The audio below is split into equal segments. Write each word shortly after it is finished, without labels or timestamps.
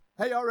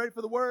Hey, y'all ready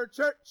for the word,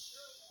 church?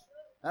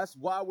 That's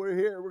why we're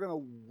here. We're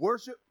going to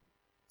worship.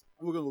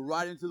 We're going to go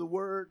right into the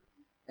word.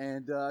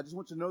 And I just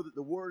want you to know that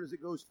the word, as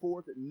it goes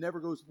forth, it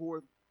never goes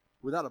forth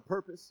without a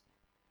purpose.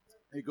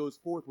 It goes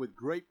forth with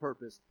great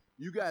purpose.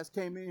 You guys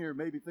came in here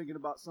maybe thinking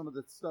about some of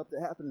the stuff that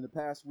happened in the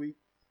past week,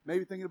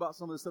 maybe thinking about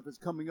some of the stuff that's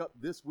coming up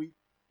this week.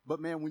 But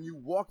man, when you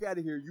walk out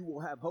of here, you will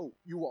have hope.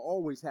 You will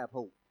always have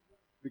hope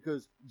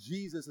because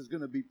Jesus is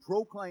going to be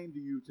proclaimed to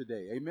you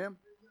today. Amen.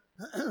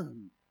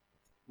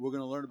 We're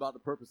going to learn about the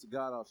purpose of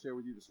God. I'll share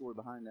with you the story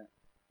behind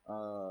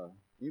that.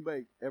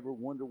 Anybody ever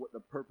wonder what the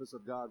purpose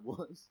of God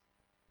was?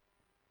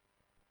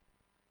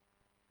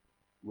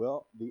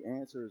 Well, the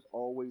answer is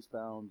always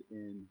found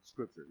in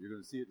Scripture. You're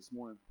going to see it this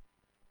morning.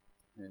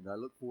 And I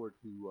look forward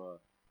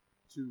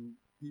to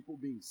people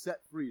being set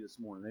free this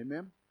morning.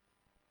 Amen?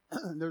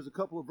 There's a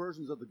couple of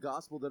versions of the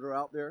gospel that are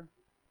out there.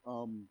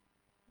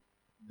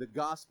 The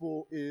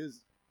gospel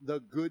is the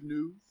good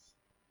news.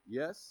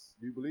 Yes?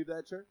 Do you believe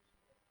that, church?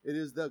 It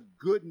is the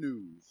good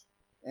news.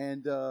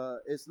 And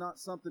it's not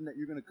something that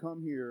you're going to come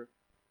here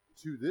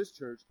to this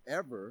church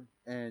ever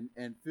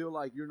and feel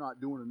like you're not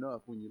doing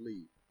enough when you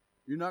leave.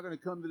 You're not going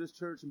to come to this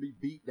church and be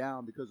beat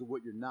down because of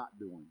what you're not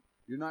doing.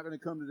 You're not going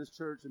to come to this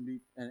church and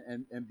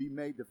be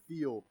made to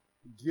feel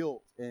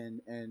guilt and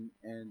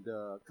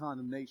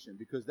condemnation,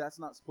 because that's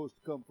not supposed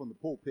to come from the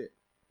pulpit.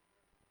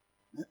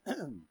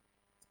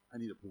 I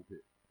need a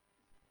pulpit.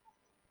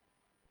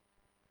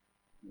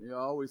 I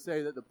always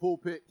say that the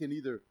pulpit can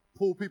either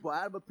pull people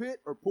out of a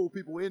pit or pull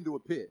people into a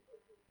pit.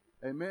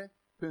 Amen?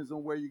 Depends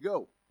on where you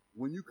go.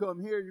 When you come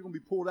here, you're going to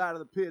be pulled out of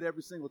the pit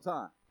every single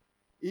time,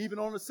 even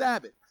on the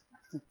Sabbath,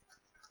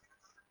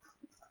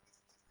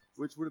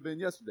 which would have been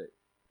yesterday.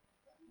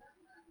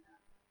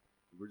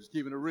 We're just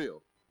keeping it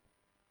real.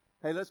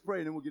 Hey, let's pray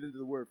and then we'll get into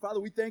the word. Father,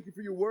 we thank you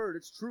for your word.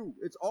 It's true.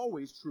 It's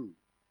always true.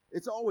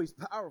 It's always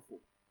powerful.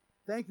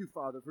 Thank you,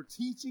 Father, for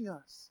teaching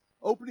us,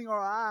 opening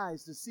our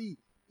eyes to see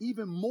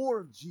even more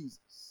of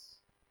Jesus.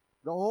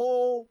 The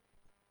whole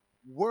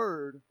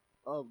word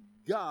of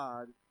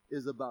God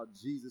is about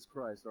Jesus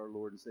Christ, our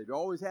Lord and Savior.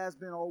 Always has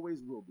been,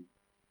 always will be.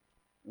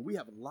 And we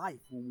have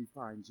life when we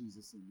find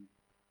Jesus in you.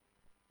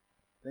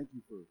 Thank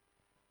you for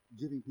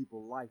giving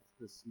people life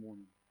this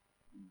morning.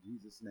 In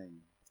Jesus' name,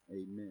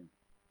 amen.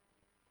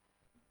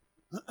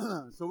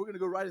 So we're going to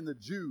go right into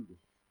Jude.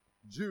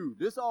 Jude.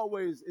 This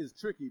always is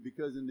tricky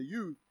because in the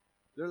youth,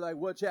 they're like,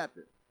 what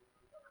chapter?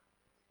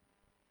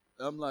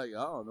 I'm like,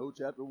 I don't know,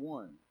 chapter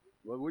 1.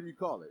 Well, what do you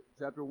call it?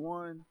 Chapter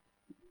 1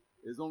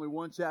 is only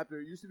one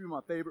chapter. It used to be my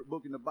favorite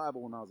book in the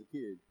Bible when I was a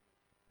kid.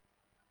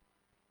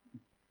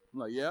 I'm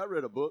like, yeah, I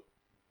read a book.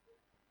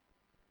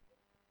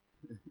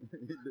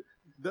 It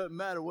doesn't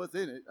matter what's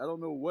in it. I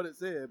don't know what it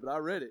said, but I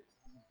read it.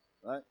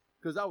 Right?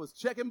 Because I was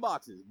checking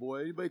boxes.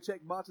 Boy, anybody check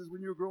boxes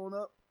when you were growing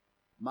up?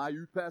 My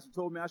youth pastor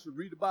told me I should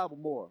read the Bible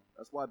more.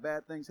 That's why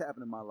bad things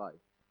happen in my life.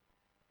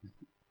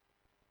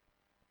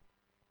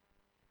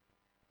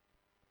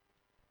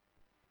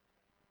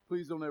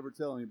 Please don't ever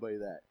tell anybody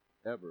that.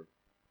 Ever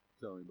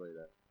tell anybody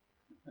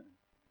that.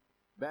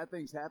 Bad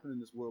things happen in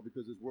this world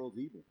because this world's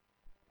evil.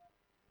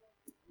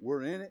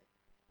 We're in it,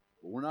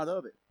 but we're not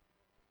of it.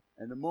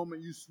 And the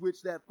moment you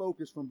switch that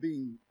focus from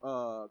being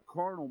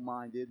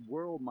carnal-minded,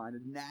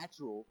 world-minded,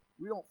 natural,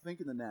 we don't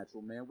think in the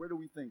natural, man. Where do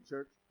we think,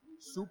 church?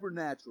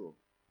 Supernatural.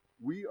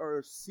 We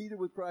are seated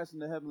with Christ in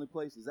the heavenly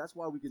places. That's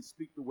why we can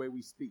speak the way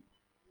we speak.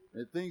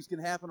 And if things can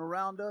happen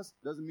around us,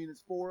 doesn't mean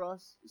it's for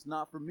us. It's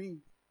not for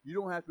me. You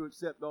don't have to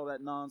accept all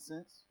that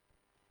nonsense.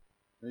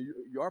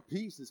 Our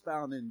peace is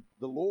found in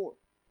the Lord.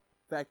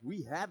 In fact,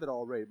 we have it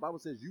already. The Bible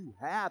says you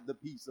have the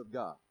peace of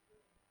God.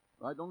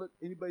 Right? Don't let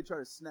anybody try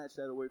to snatch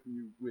that away from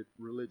you with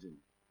religion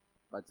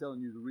by telling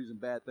you the reason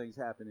bad things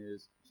happen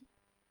is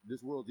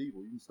this world's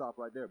evil. You can stop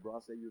right there, bro.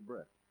 I'll save you a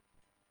breath.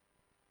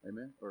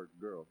 Amen? Or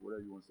girl,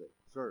 whatever you want to say.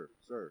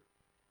 Sir,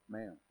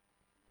 ma'am.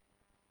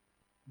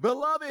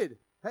 Beloved.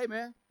 Hey,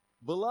 man.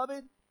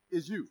 Beloved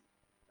is you.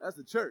 That's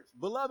the church.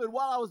 Beloved,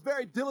 while I was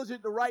very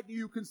diligent to write to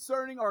you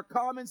concerning our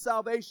common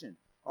salvation.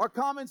 Our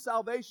common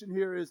salvation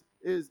here is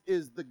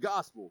the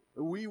gospel.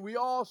 We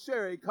all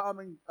share a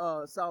common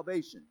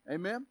salvation.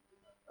 Amen?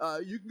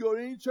 You can go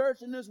to any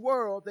church in this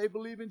world, if they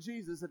believe in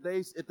Jesus, if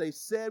they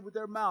said with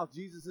their mouth,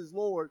 Jesus is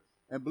Lord,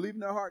 and believe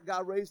in their heart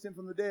God raised him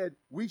from the dead,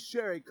 we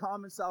share a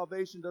common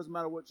salvation, doesn't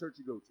matter what church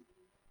you go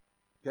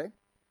to. Okay?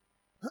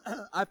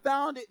 I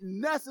found it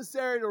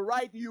necessary to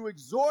write to you,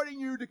 exhorting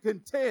you to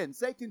contend.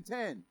 Say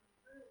contend.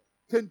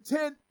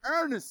 Contend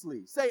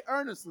earnestly. Say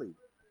earnestly.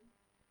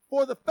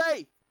 For the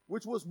faith,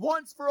 which was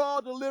once for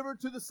all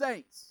delivered to the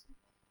saints.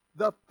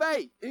 The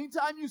faith.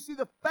 Anytime you see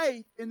the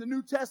faith in the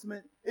New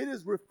Testament, it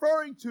is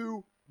referring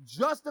to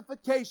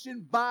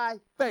justification by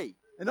faith.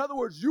 In other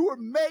words, you were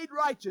made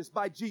righteous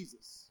by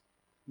Jesus.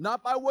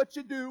 Not by what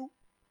you do,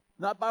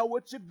 not by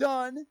what you've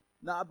done,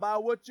 not by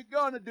what you're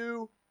going to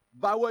do,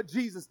 by what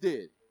Jesus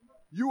did.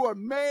 You are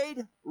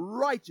made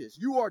righteous.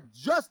 You are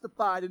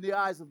justified in the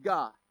eyes of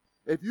God.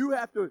 If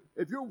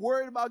you're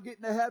worried about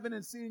getting to heaven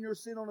and seeing your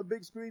sin on a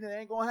big screen, it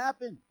ain't going to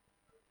happen.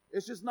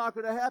 It's just not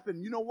going to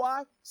happen. You know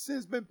why?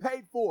 Sin's been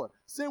paid for.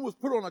 Sin was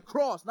put on a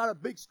cross, not a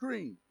big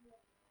screen.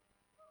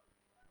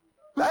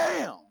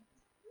 Bam!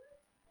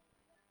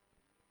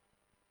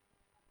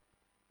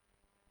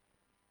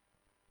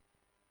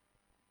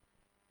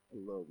 I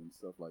love when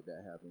stuff like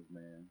that happens,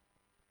 man.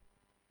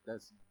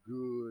 That's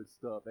good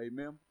stuff.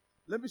 Amen.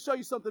 Let me show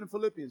you something in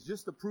Philippians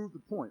just to prove the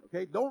point,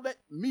 okay? Don't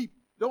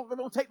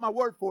take my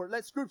word for it.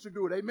 Let Scripture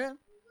do it. Amen.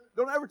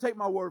 Don't ever take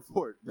my word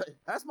for it.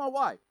 That's my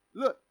wife.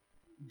 Look,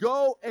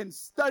 go and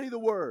study the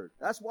word.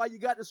 That's why you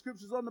got the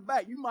scriptures on the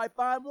back. You might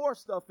find more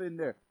stuff in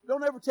there.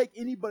 Don't ever take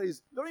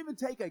don't even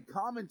take a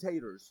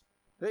commentator's.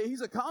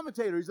 He's a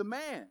commentator. He's a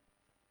man.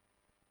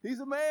 He's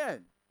a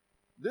man.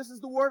 This is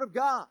the word of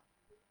God.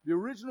 The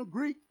original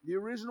Greek, the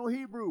original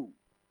Hebrew.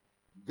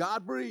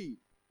 God breathed.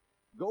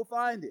 Go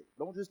find it.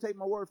 Don't just take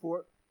my word for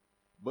it.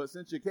 But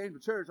since you came to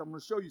church, I'm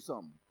going to show you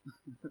something.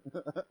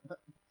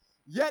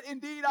 Yet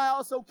indeed I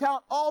also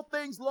count all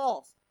things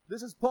lost.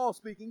 This is Paul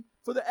speaking.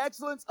 For the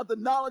excellence of the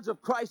knowledge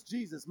of Christ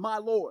Jesus, my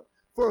Lord,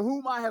 for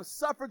whom I have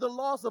suffered the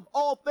loss of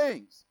all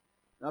things.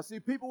 Now see,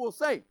 people will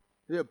say,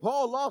 yeah,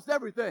 Paul lost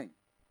everything.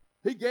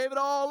 He gave it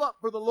all up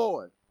for the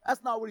Lord.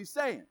 That's not what he's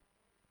saying.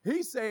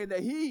 He's saying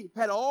that he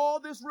had all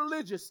this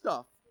religious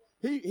stuff.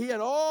 He had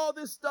all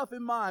this stuff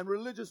in mind,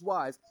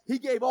 religious-wise. He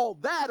gave all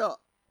that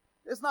up.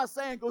 It's not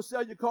saying go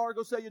sell your car,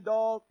 go sell your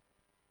dog.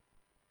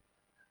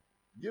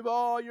 Give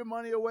all your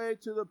money away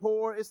to the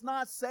poor. It's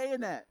not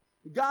saying that.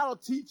 God will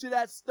teach you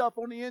that stuff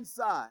on the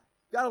inside.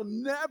 God will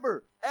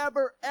never,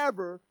 ever,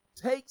 ever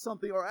take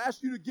something or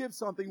ask you to give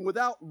something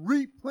without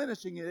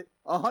replenishing it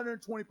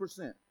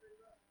 120%.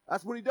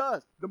 That's what he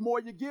does. The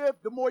more you give,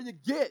 the more you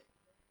get.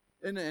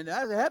 And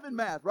that's heaven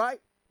math, right?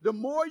 The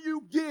more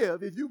you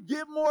give, if you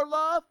give more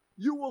love,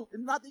 you will,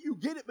 not that you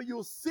get it, but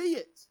you'll see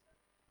it.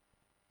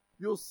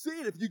 You'll see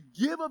it. If you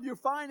give of your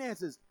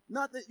finances,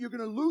 not that you're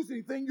going to lose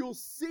anything, you'll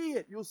see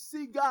it. You'll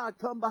see God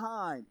come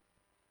behind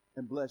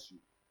and bless you,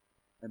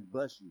 and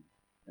bless you,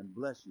 and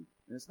bless you.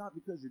 And it's not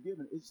because you're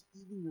giving, it's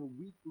even your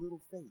weak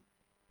little faith.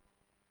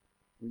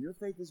 When your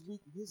faith is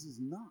weak, his is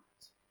not.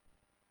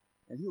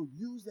 And he'll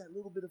use that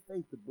little bit of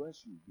faith to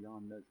bless you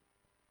beyond measure.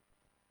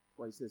 That's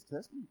why he says,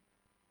 test me.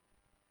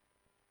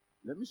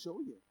 Let me show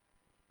you.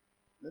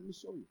 Let me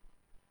show you.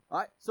 All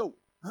right, so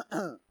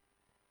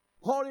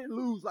Paul didn't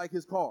lose like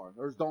his car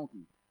or his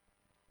donkey.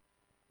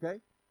 Okay?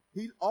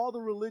 All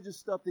the religious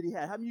stuff that he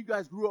had. How many of you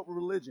guys grew up with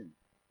religion?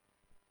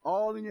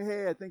 All in your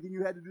head, thinking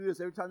you had to do this.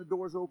 Every time the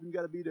door's open, you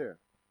got to be there.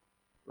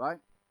 Right?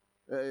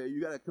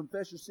 You got to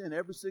confess your sin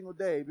every single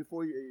day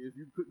before you. If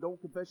you don't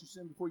confess your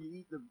sin before you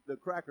eat the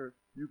cracker,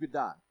 you could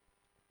die.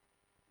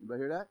 Anybody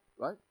hear that?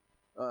 Right?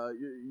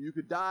 You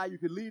could die. You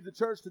could leave the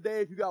church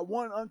today if you got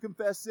one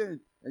unconfessed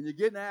sin and you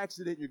get in an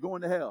accident and you're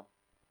going to hell.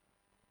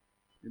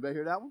 Anybody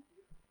hear that one?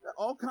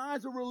 All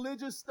kinds of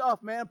religious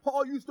stuff, man.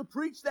 Paul used to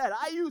preach that.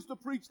 I used to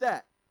preach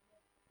that.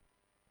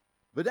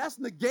 But that's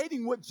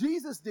negating what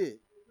Jesus did.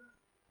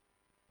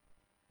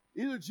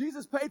 Either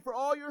Jesus paid for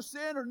all your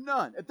sin or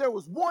none. If there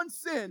was one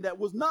sin that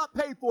was not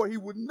paid for, he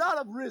would not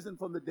have risen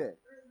from the dead.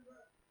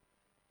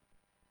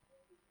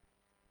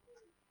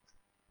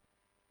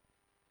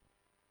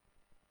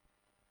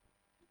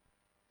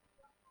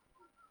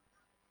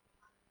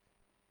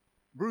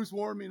 Bruce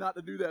warned me not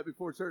to do that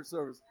before church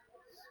service.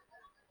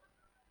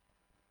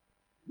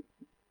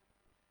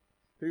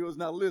 He goes,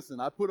 now listen,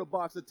 I put a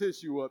box of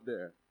tissue up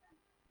there.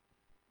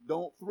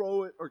 Don't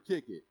throw it or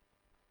kick it.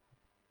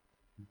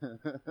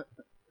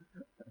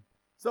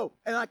 So,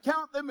 and I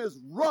count them as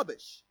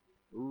rubbish,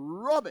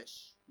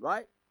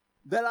 right?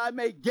 That I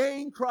may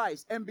gain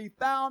Christ and be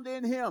found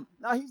in him.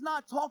 Now, he's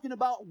not talking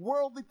about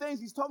worldly things.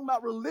 He's talking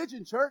about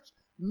religion, church.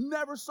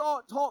 Never saw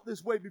it taught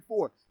this way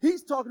before.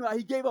 He's talking about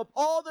he gave up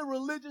all the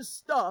religious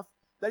stuff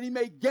that he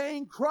may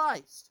gain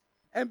Christ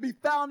and be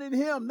found in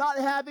him, not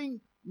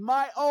having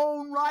my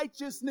own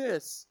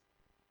righteousness,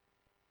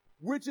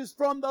 which is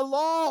from the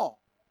law,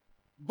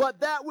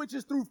 but that which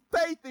is through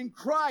faith in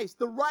Christ,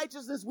 the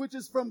righteousness which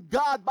is from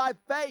God by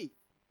faith.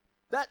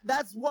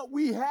 That's what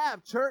we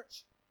have,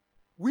 church.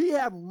 We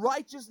have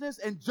righteousness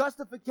and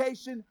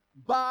justification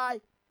by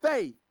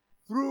faith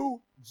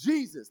through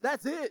Jesus.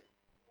 That's it.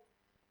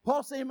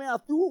 Paul's saying, man, I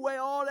threw away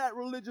all that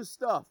religious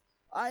stuff.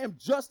 I am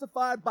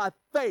justified by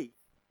faith.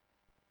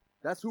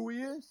 That's who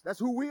he is. That's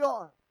who we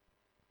are.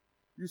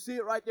 You see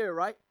it right there,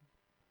 right?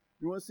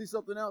 You want to see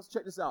something else?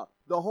 Check this out.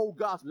 The whole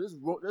gospel. This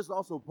is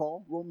also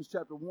Paul, Romans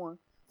chapter 1.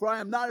 For I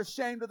am not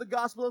ashamed of the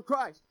gospel of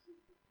Christ.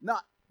 Now,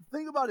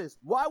 think about this.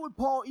 Why would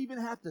Paul even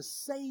have to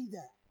say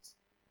that?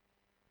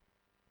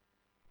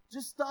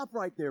 Just stop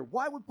right there.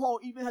 Why would Paul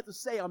even have to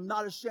say, I'm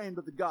not ashamed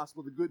of the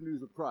gospel, the good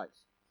news of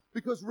Christ?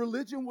 Because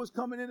religion was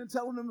coming in and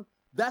telling them,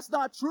 that's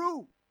not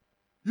true.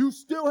 You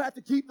still have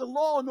to keep the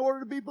law in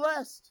order to be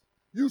blessed.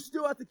 You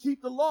still have to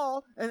keep the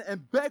law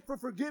and beg for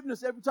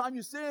forgiveness every time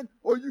you sin,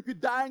 or you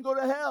could die and go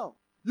to hell.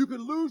 You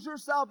could lose your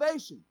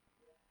salvation.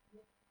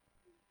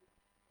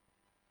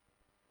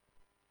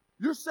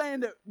 You're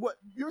saying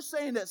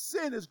that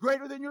sin is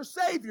greater than your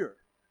Savior.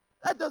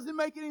 That doesn't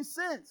make any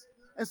sense.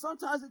 And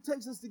sometimes it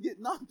takes us to get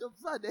knocked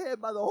upside the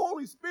head by the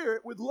Holy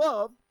Spirit with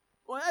love.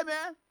 Well, hey,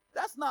 man,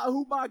 that's not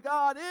who my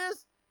God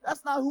is.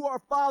 That's not who our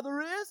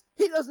Father is.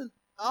 He doesn't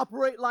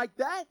operate like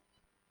that.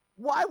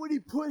 Why would he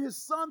put his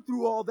son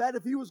through all that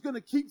if he was going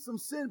to keep some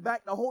sin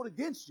back to hold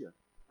against you?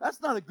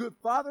 That's not a good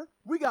father.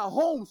 We got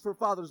homes for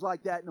fathers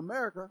like that in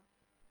America.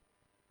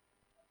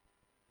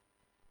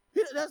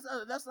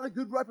 That's not a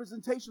good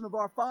representation of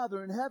our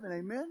Father in heaven,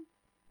 amen?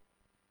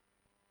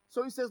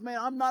 So he says, man,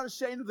 I'm not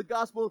ashamed of the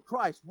gospel of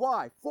Christ.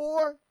 Why?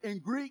 For in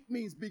Greek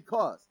means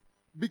because.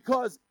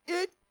 Because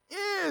it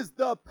is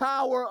the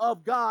power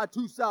of God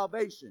to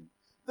salvation.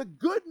 The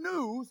good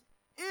news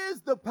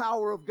is the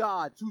power of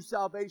God to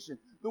salvation.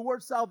 The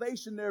word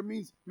salvation there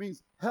means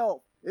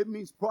health. It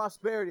means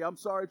prosperity. I'm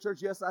sorry,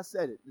 church. Yes, I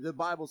said it. The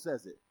Bible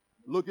says it.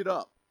 Look it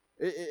up.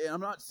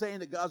 I'm not saying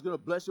that God's going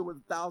to bless you with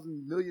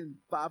 1,000 million,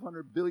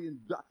 500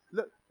 billion.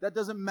 Look, that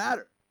doesn't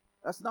matter.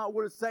 That's not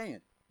what it's saying.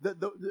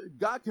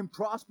 God can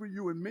prosper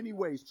you in many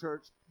ways,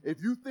 church.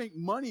 If you think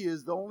money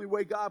is the only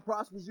way God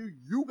prospers you,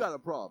 you got a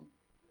problem.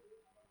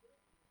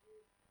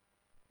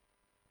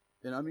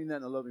 And I mean that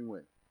in a loving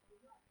way.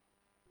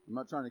 I'm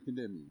not trying to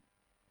condemn you.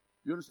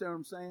 You understand what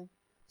I'm saying?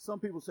 Some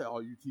people say, oh,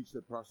 you teach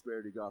the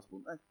prosperity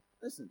gospel.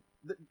 Listen,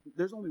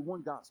 there's only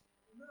one gospel.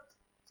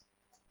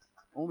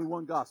 Only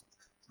one gospel.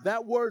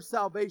 That word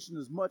salvation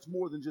is much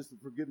more than just the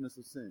forgiveness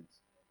of sins.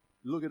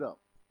 Look it up.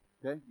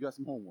 Okay? You got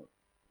some homework.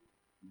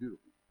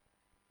 Beautiful.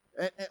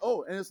 And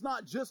it's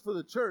not just for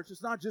the church.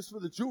 It's not just for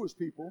the Jewish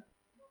people.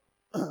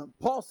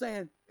 Paul's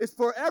saying it's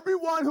for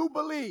everyone who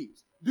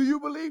believes. Do you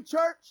believe,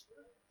 church?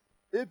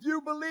 If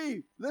you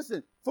believe,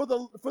 listen, for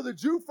the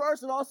Jew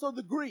first and also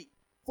the Greek,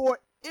 for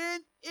in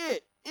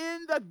it,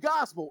 in the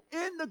gospel,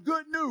 in the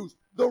good news,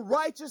 the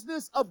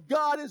righteousness of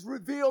God is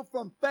revealed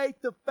from faith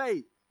to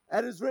faith.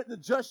 As is written, the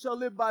just shall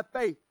live by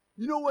faith.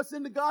 You know what's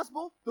in the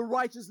gospel? The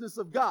righteousness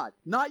of God.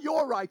 Not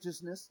your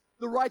righteousness,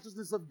 the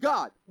righteousness of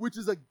God, which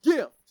is a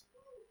gift.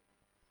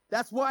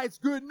 That's why it's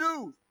good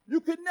news.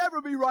 You could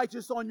never be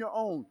righteous on your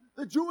own.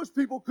 The Jewish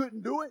people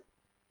couldn't do it.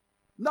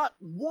 Not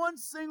one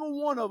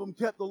single one of them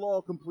kept the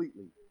law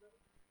completely.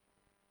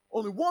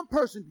 Only one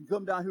person can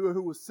come down here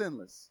who was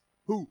sinless,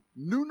 who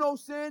knew no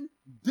sin,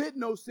 did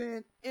no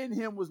sin, in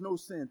him was no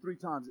sin. 3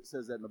 times it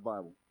says that in the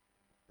Bible.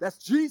 That's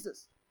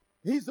Jesus.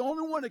 He's the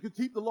only one that could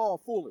keep the law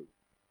fully.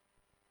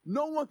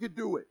 No one could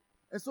do it.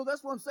 And so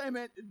that's what I'm saying,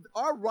 man.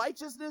 Our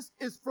righteousness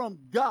is from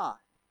God.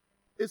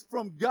 It's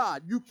from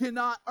God. You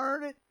cannot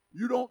earn it.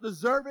 You don't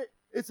deserve it.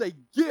 It's a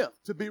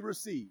gift to be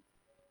received.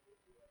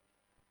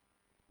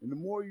 And the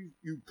more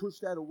you push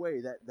that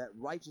away, that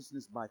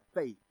righteousness by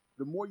faith,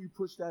 the more you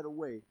push that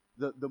away,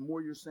 the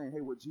more you're saying,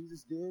 hey, what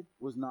Jesus did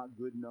was not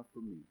good enough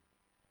for me.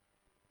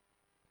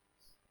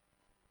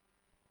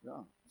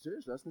 Yeah,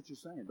 seriously, that's what you're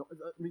saying.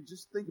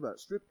 Just think about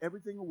it. Strip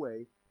everything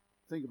away.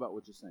 Think about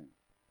what you're saying.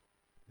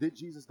 Did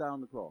Jesus die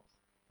on the cross?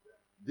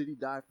 Did he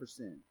die for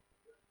sin?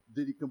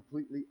 Did he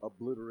completely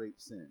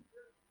obliterate sin?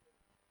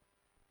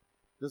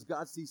 Does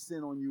God see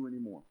sin on you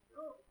anymore?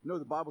 No,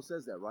 the Bible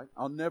says that, right?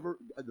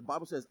 The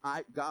Bible says,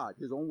 God,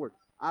 his own word,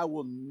 I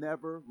will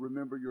never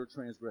remember your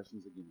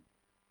transgressions again.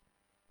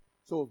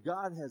 So if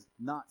God has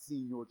not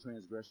seen your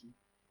transgression,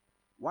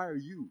 why are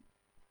you?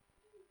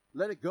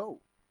 Let it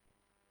go.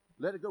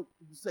 Let it go.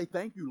 Say,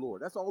 thank you,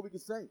 Lord. That's all we can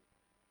say.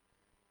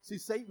 See,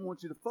 Satan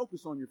wants you to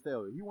focus on your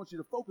failure. He wants you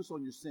to focus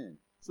on your sin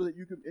so that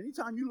you can,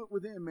 anytime you look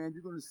within, man,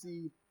 you're going to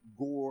see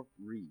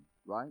glory,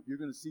 right? You're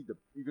going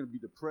to be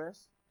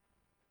depressed.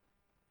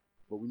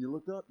 But when you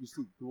look up, you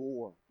see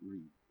glory.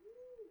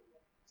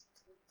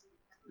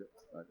 Yep,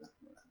 right there.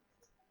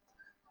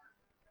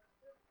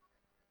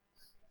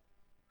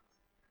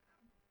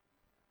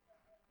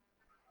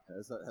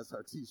 That's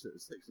our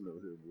t-shirt section over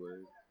here,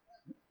 boy.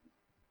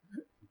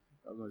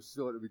 I'm going to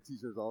show it to be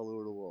t-shirts all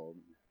over the wall.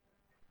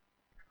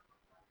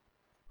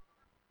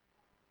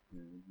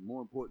 And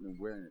more important than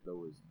wearing it,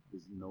 though,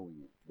 is knowing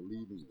it,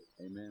 believing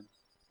it. Amen?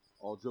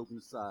 All joking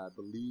aside,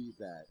 believe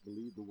that.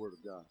 Believe the word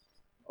of God.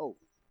 Oh,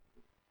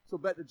 so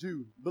back to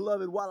Jude.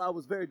 Beloved, while I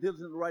was very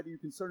diligent to write to you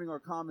concerning our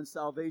common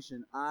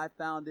salvation, I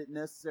found it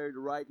necessary to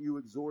write to you,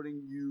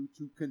 exhorting you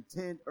to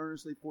contend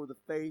earnestly for the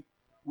faith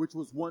which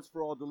was once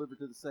for all delivered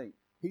to the saints.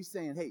 He's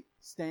saying, hey,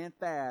 stand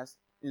fast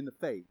in the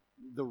faith,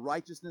 the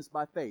righteousness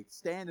by faith.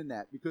 Stand in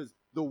that, because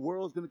the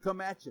world's going to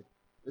come at you.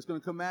 It's going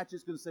to come at you.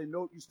 It's going to say,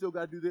 no, you still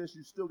got to do this.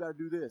 You still got to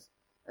do this.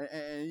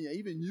 And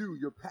even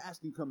your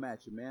past can come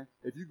at you, man.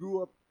 If you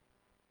grew up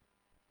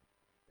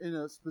in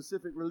a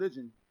specific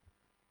religion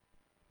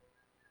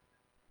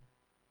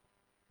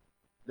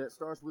that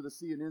starts with a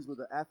C and ends with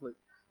an athlete,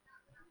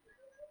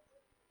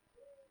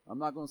 I'm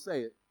not going to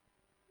say it.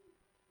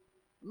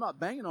 I'm not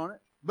banging on it.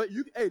 But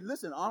hey,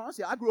 listen,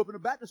 honestly, I grew up in a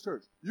Baptist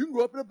church. You can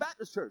grow up in a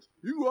Baptist church.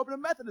 You can grow up in a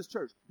Methodist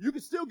church. You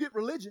can still get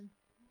religion.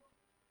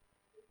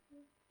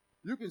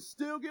 You can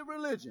still get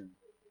religion.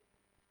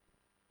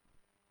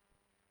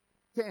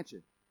 Can't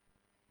you?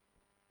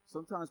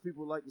 Sometimes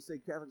people like to say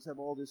Catholics have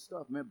all this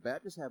stuff. Man,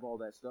 Baptists have all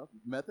that stuff.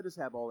 Methodists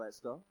have all that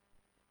stuff.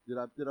 Did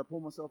I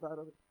pull myself out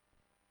of it?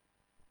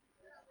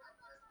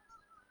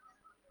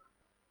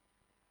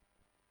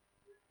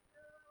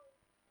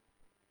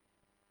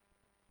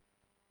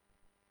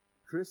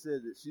 Chris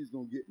said that she's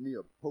going to get me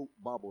a Pope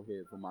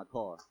bobblehead for my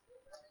car.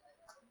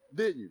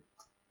 Didn't you?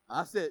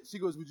 I said, she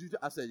goes, would you?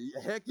 I said,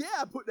 heck yeah,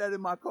 I put that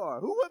in my car.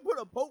 Who would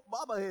put a Pope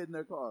bobblehead in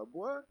their car,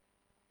 boy?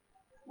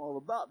 I'm all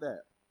about that.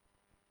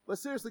 But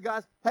seriously,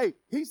 guys, hey,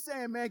 he's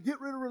saying, man, get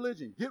rid of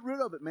religion. Get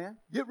rid of it, man.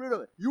 Get rid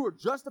of it. You are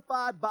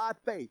justified by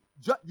faith.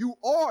 You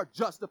are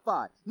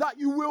justified. Not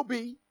you will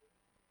be.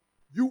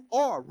 You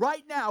are.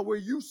 Right now, where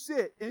you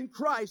sit in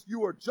Christ,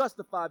 you are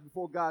justified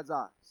before God's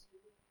eyes.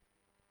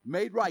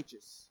 Made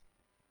righteous.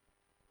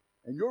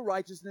 And your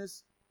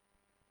righteousness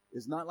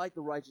is not like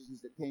the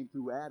righteousness that came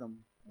through Adam,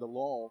 the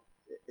law,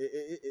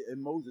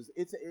 and Moses.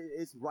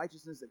 It's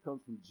righteousness that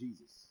comes from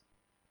Jesus.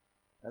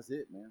 That's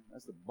it, man.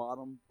 That's the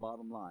bottom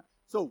line.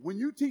 So when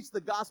you teach the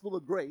gospel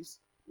of grace,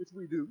 which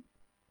we do,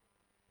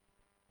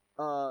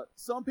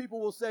 some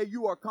people will say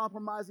you are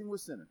compromising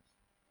with sinners.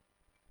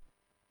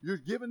 You're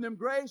giving them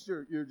grace,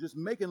 you're just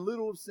making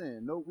little of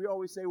sin. No, we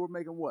always say we're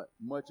making what?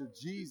 Much of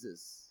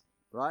Jesus,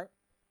 right?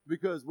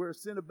 Because where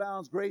sin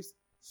abounds, grace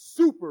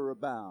super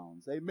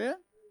abounds. Amen?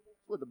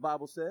 That's what the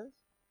Bible says.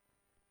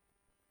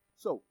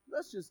 So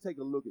let's just take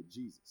a look at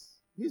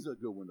Jesus. He's a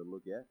good one to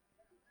look at.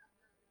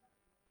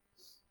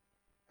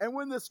 And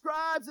when the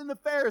scribes and the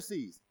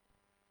Pharisees,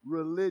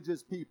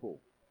 religious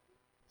people,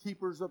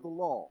 keepers of the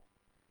law,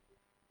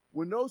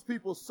 when those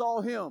people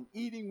saw him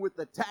eating with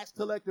the tax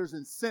collectors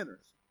and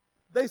sinners,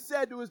 they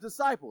said to his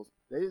disciples,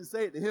 they didn't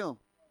say it to him.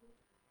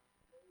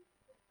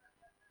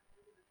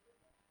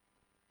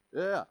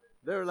 Yeah,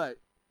 they're like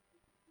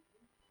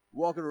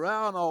walking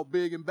around all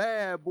big and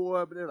bad,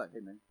 boy, but they're like, hey,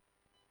 man.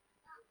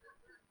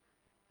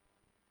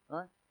 All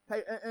right?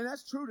 Hey, and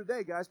that's true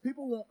today, guys.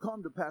 People won't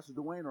come to Pastor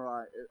Dwayne or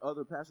I,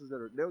 other pastors that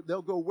are,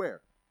 they'll go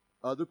where?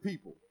 Other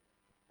people.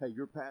 Hey,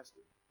 your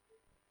pastor,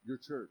 your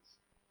church,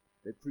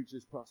 they preach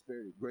this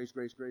prosperity. Grace,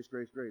 grace, grace,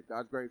 grace, grace.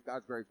 God's grace,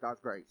 God's grace,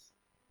 God's grace.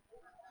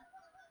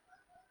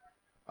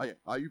 Oh, yeah.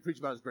 Oh, you preach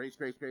about his grace,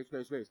 grace, grace,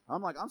 grace, grace.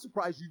 I'm like, I'm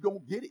surprised you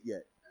don't get it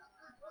yet.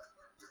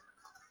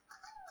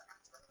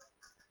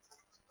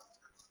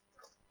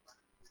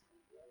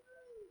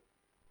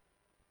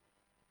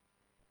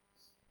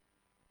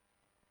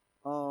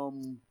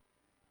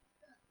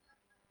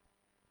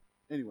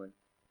 Anyway.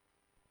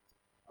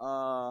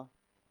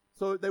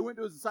 So they went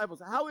to his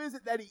disciples. How is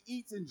it that he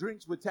eats and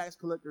drinks with tax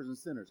collectors and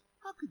sinners?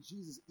 How could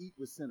Jesus eat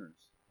with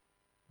sinners?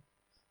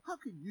 How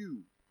could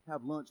you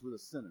have lunch with a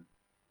sinner?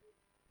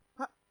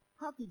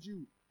 How could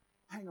you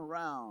hang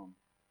around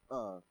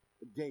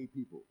gay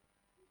people?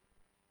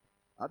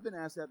 I've been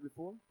asked that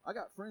before. I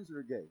got friends that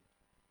are gay.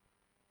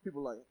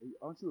 People are like, hey,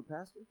 aren't you a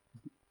pastor?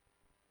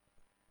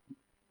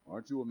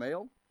 Aren't you a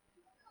male?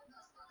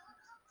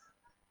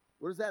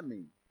 What does that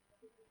mean?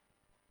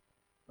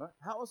 Right?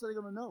 How else are they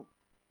going to know?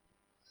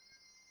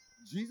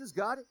 Jesus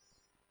got it.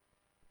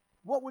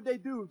 What would they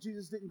do if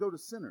Jesus didn't go to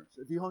sinners,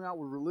 if he hung out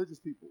with religious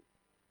people?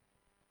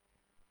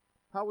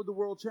 How would the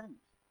world change?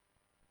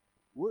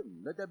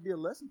 Wouldn't. Let that be a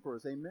lesson for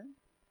us, amen?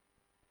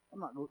 I'm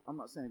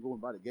not saying go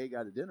invite a gay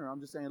guy to dinner. I'm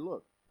just saying,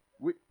 look,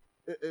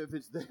 if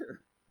it's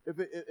there,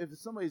 if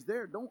somebody's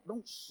there, don't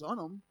shun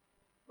them.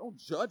 Don't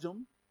judge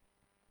them.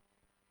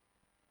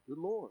 Good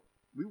Lord.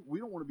 We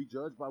don't want to be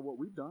judged by what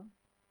we've done.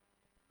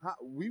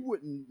 We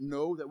wouldn't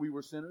know that we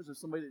were sinners if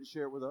somebody didn't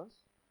share it with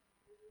us.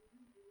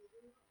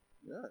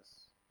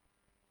 Yes.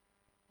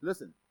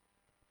 Listen,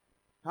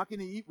 how can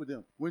he eat with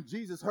them? When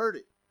Jesus heard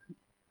it.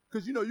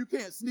 Because, you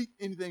can't sneak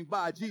anything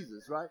by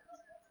Jesus, right?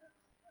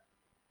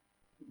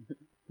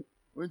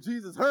 When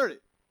Jesus heard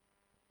it,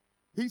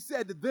 he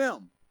said to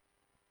them,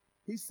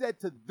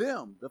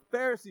 the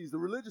Pharisees, the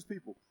religious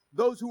people,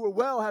 those who are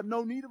well have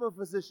no need of a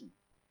physician,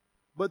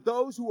 but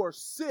those who are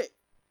sick,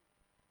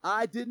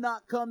 I did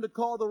not come to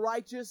call the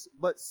righteous,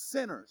 but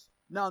sinners.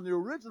 Now, in the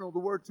original, the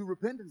word to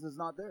repentance is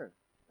not there.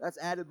 That's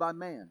added by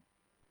man,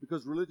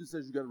 because religion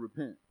says you got to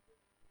repent.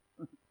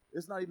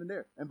 It's not even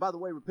there. And by the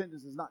way,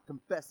 repentance is not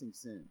confessing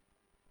sin.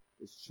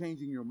 It's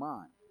changing your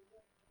mind.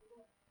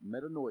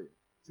 Metanoia.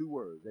 2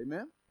 words.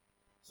 Amen?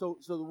 So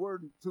the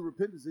word to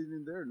repentance isn't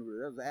even there.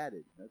 That was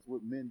added. That's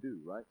what men do,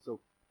 right?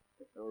 So,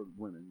 or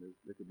women.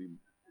 There could be.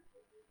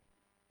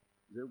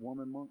 Is there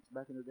woman monks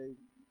back in the day?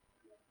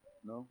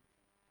 No?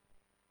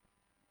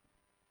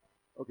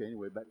 Okay,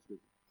 anyway, back to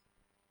scripture.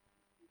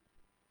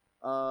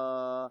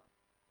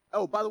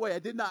 Oh, by the way, I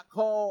did not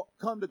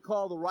come to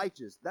call the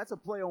righteous. That's a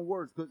play on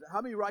words, because how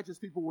many righteous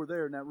people were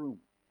there in that room?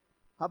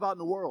 How about in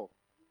the world?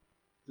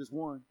 Just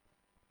one.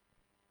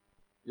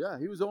 Yeah,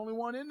 he was the only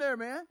one in there,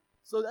 man.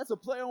 So that's a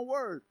play on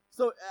words.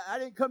 So I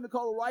didn't come to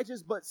call the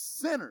righteous, but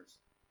sinners.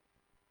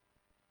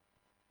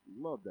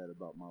 Love that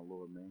about my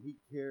Lord, man. He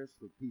cares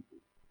for people.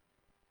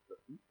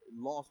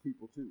 Lost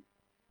people, too.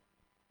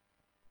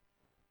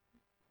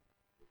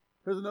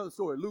 Here's another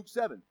story. Luke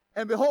 7.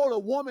 And behold, a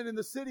woman in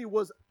the city who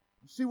was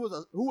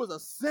a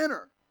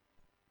sinner.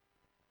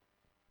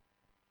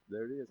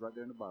 There it is, right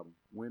there in the Bible.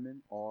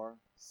 Women are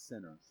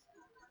sinners.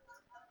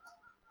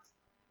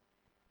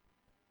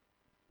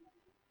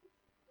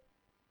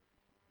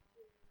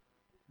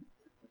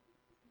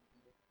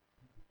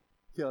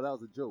 Kill, that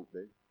was a joke,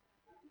 babe.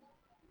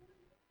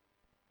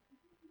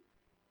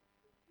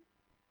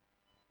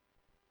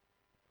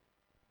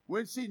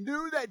 when she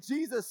knew that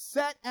Jesus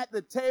sat at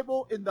the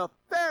table in the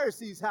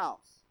Pharisee's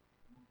house,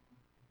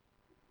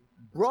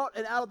 brought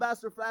an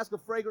alabaster flask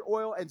of fragrant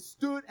oil and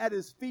stood at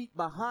his feet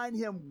behind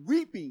him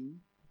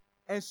weeping,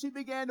 and she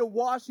began to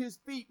wash his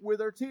feet with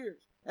her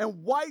tears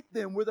and wiped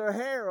them with her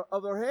hair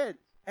of her head.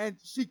 And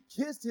she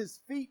kissed his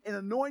feet and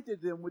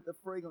anointed them with the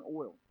fragrant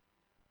oil.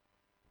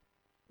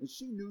 And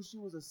she knew she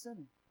was a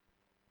sinner.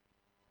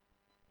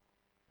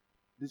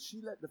 Did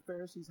she let the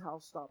Pharisee's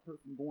house stop her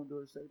from going to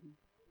her Savior?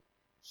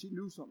 She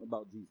knew something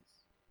about Jesus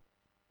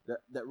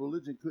that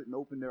religion couldn't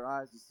open their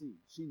eyes to see.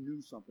 She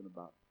knew something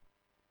about it.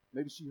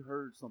 Maybe she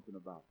heard something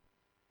about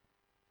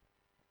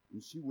it.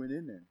 And she went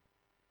in there.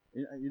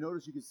 And you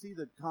notice you can see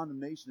the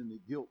condemnation and the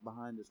guilt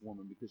behind this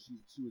woman because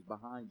she was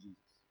behind Jesus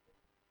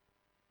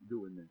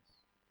doing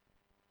this.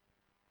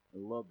 I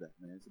love that,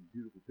 man. It's a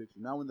beautiful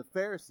picture. Now, when the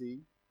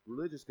Pharisee,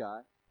 religious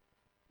guy,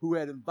 who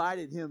had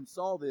invited him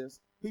saw this,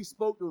 he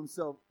spoke to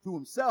himself.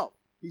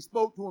 He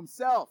spoke to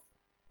himself.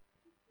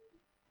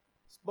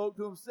 Spoke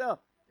to himself.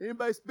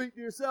 Anybody speak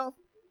to yourself?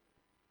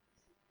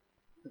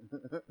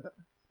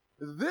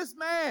 This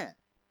man,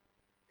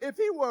 if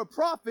he were a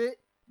prophet,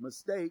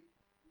 mistake,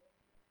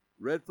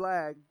 red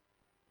flag.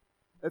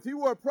 If he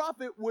were a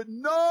prophet, would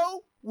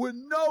know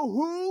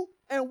who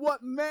and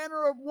what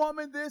manner of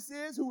woman this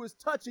is who is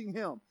touching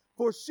him.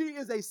 For she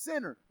is a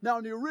sinner. Now,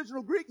 in the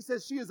original Greek, it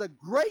says she is a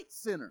great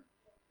sinner.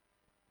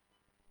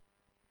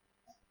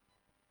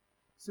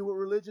 See what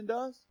religion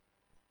does?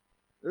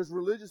 There's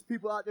religious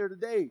people out there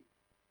today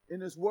in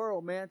this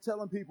world, man,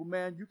 telling people,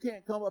 man, you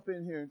can't come up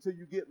in here until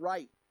you get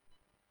right.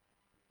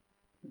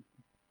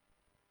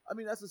 I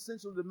mean, that's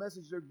essentially the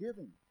message they're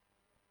giving.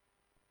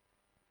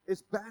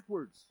 It's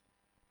backwards.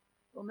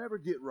 They'll never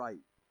get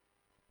right.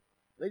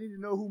 They need to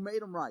know who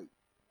made them right.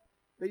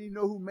 They need to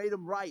know who made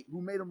them right,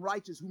 who made them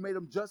righteous, who made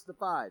them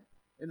justified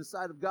in the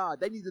sight of God.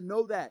 They need to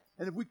know that.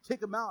 And if we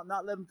kick them out and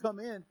not let them come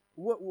in,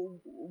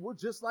 we're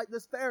just like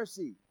this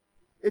Pharisee.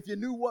 If you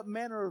knew what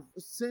manner of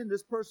sin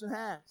this person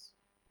has.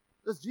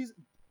 Does Jesus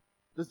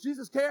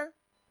care?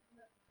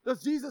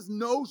 Does Jesus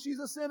know she's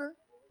a sinner?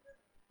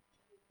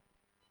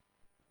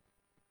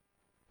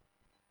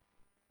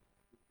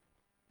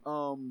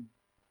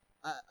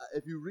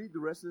 If you read the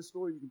rest of the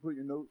story, you can put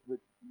your notes, but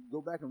go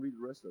back and read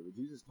the rest of it.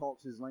 Jesus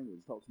talks his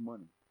language, talks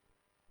money,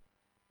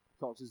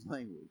 talks his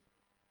language.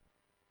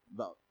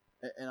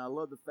 And I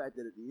love the fact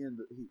that at the end,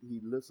 he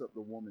lifts up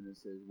the woman and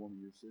says, woman,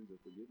 your sins are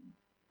forgiven.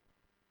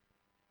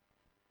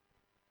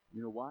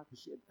 You know why? Because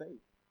she had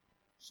faith.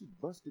 She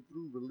busted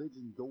through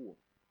religion's door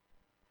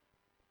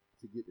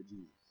to get to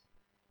Jesus.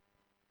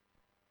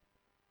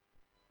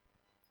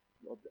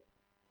 Love that.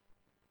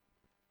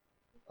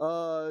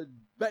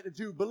 Back to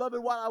Jude.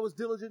 Beloved, while I was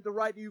diligent to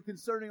write to you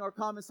concerning our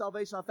common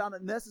salvation, I found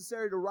it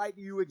necessary to write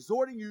to you,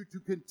 exhorting you to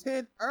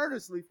contend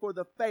earnestly for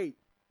the faith,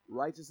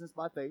 righteousness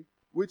by faith,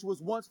 which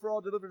was once for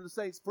all delivered to the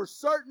saints. For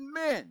certain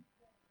men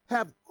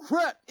have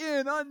crept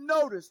in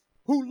unnoticed,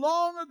 who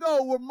long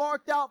ago were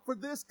marked out for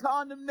this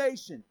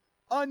condemnation,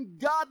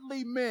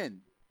 ungodly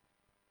men,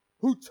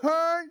 who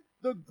turn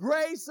the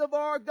grace of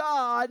our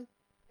God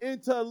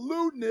into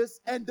lewdness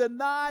and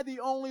deny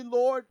the only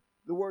Lord.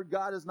 The word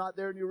God is not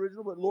there in the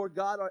original, but Lord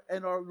God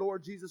and our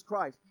Lord Jesus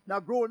Christ. Now,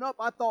 growing up,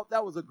 I thought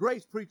that was a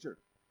grace preacher.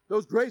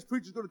 Those grace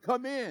preachers are going to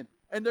come in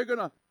and they're going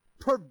to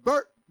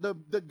pervert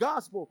the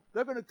gospel.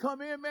 They're going to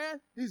come in, man.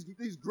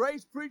 These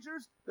grace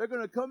preachers, they're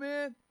going to come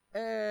in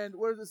and,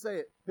 where does it say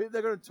it?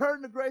 They're going to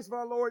turn the grace of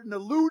our Lord into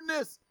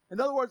lewdness. In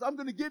other words, I'm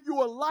going to give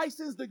you a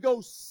license to go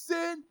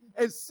sin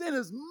and sin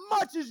as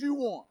much as you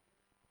want.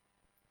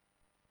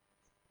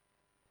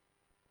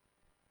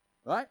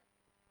 Right?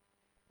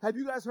 Have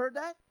you guys heard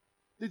that?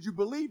 Did you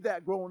believe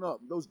that growing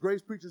up? Those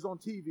grace preachers on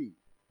TV.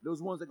 Those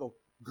ones that go,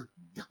 God.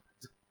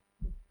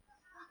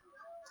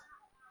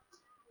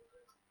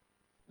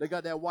 They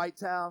got that white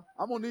towel.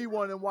 I'm going to need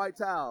one of them white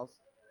towels.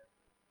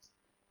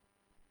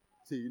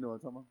 See, you know what I'm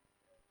talking about?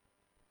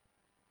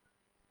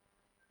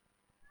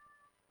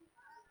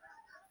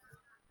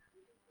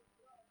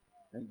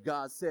 And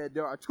God said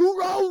there are two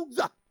roads.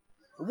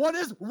 One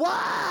is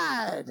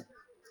wide.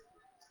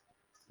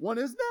 One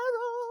is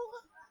narrow.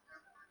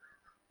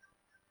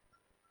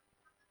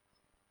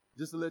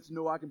 Just to let you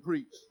know I can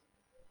preach.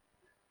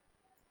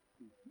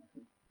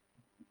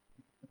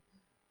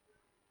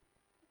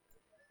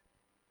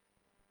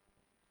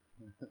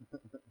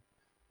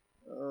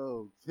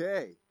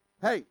 Okay.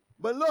 Hey,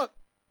 but look,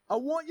 I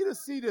want you to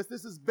see this.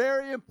 This is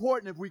very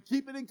important if we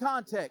keep it in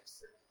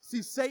context.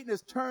 See, Satan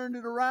has turned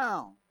it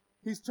around.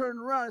 He's turned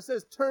around. It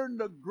says, turn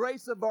the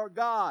grace of our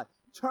God.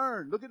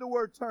 Turn. Look at the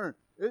word turn.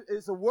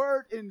 It's a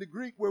word in the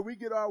Greek where we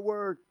get our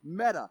word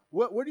meta.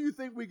 Where do you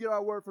think we get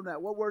our word from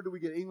that? What word do we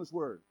get? English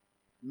word.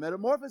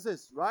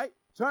 Metamorphosis, right?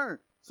 Turn.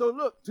 So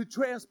look, to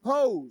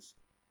transpose,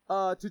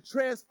 to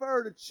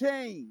transfer, to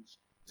change,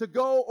 to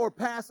go or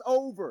pass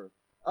over,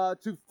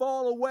 to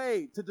fall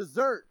away, to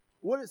desert.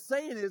 What it's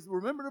saying is,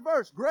 remember the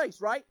verse,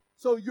 grace, right?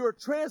 So you're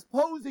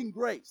transposing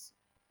grace.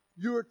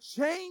 You're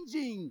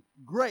changing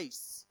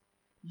grace.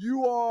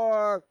 You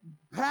are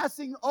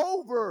passing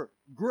over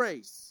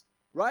grace.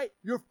 right?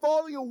 You're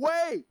falling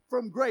away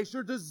from grace.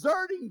 You're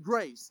deserting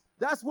grace.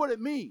 That's what it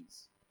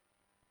means.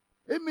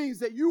 It means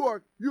that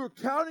you're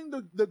counting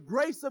the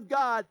grace of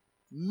God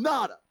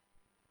nada.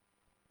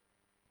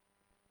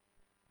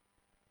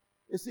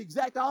 It's the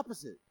exact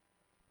opposite.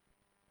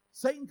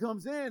 Satan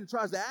comes in and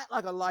tries to act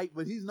like a light,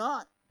 but he's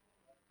not.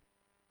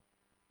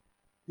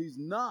 He's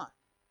not.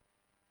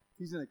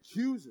 He's an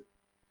accuser.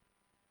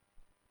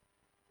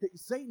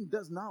 Satan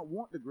does not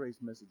want the grace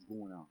message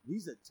going out.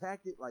 He's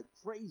attacked it like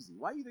crazy.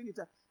 Why do you think it's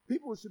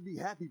people should be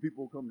happy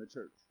people come to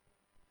church?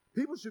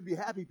 People should be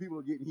happy people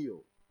are getting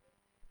healed.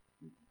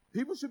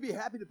 People should be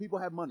happy that people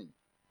have money.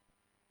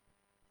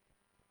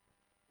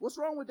 What's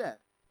wrong with that?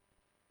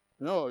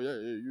 No,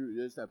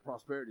 it's that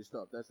prosperity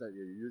stuff. That's that.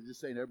 You're just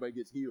saying everybody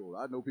gets healed.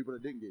 I know people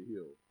that didn't get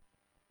healed.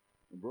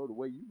 And bro, the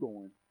way you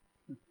going,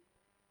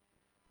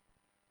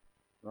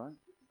 right?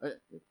 Hey,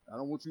 I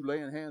don't want you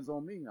laying hands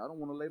on me. I don't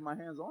want to lay my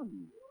hands on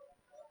you.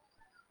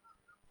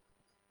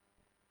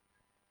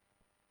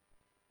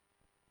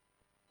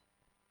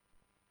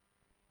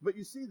 But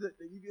you see that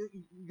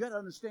you got to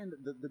understand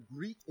that the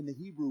Greek and the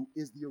Hebrew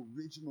is the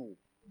original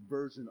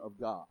version of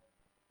God.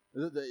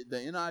 The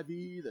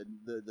NIV,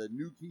 the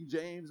New King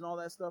James and all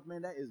that stuff,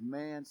 man, that is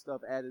man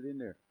stuff added in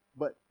there.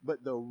 But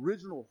the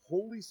original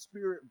Holy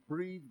Spirit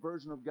breathed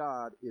version of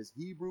God is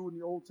Hebrew in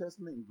the Old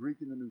Testament and Greek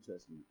in the New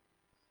Testament.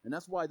 And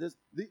that's why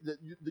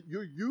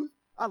your youth,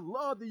 I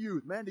love the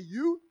youth, man. The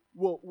youth,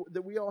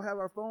 that we all have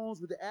our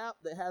phones with the app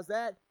that has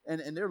that,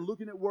 and they're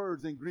looking at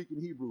words in Greek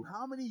and Hebrew.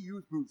 How many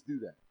youth groups do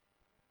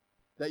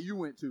that you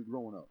went to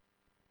growing up?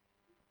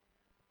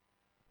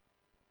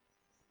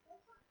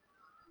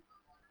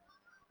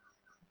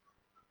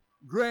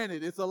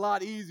 Granted, it's a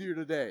lot easier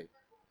today.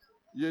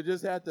 You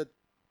just have to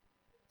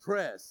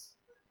press.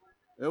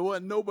 There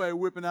wasn't nobody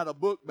whipping out a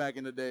book back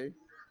in the day.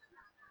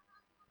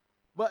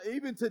 But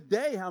even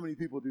today, how many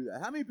people do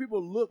that? How many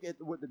people look at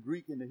what the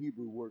Greek and the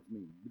Hebrew words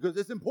mean? Because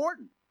it's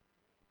important.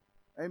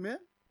 Amen?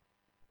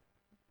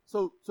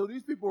 So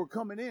these people are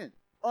coming in.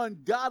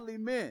 Ungodly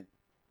men.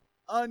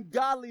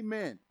 Ungodly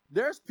men.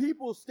 There's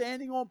people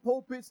standing on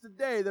pulpits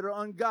today that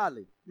are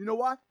ungodly. You know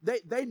why?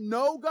 They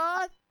know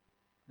God.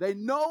 They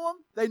know Him.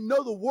 They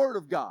know the Word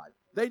of God.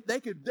 They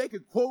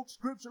could quote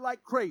Scripture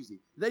like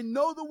crazy. They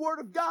know the Word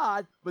of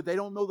God, but they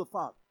don't know the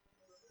Father.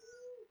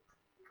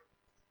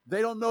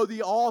 They don't know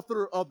the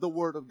author of the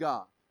Word of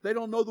God. They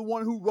don't know the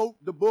one who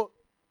wrote the book.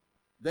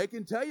 They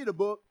can tell you the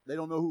book. They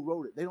don't know who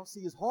wrote it. They don't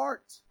see His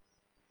heart.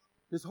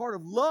 His heart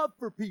of love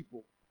for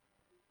people.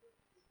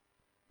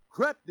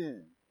 Crept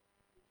in.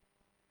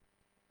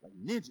 Like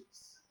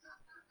ninjas.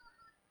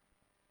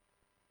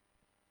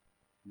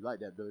 You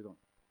like that, Billy, don't you?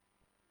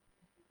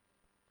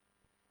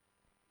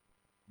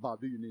 Bob,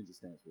 do your ninja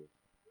stance for us.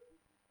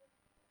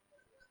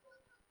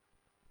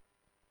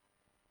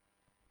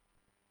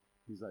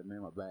 He's like,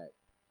 man, my back.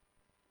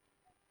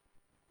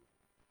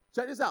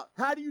 Check this out.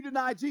 How do you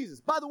deny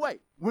Jesus? By the way,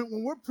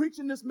 when we're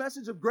preaching this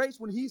message of grace,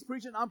 when he's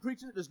preaching, I'm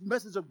preaching this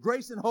message of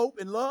grace and hope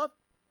and love,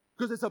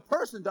 because it's a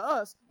person to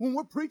us. When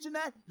we're preaching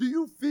that, do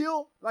you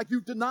feel like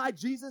you've denied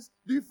Jesus?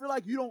 Do you feel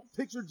like you don't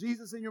picture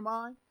Jesus in your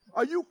mind?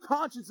 Are you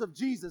conscious of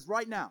Jesus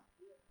right now?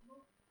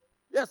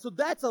 Yeah, so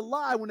that's a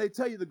lie when they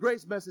tell you the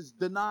grace message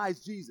denies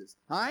Jesus.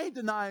 I ain't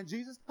denying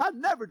Jesus. I've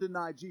never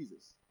denied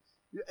Jesus.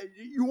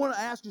 You want to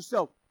ask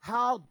yourself,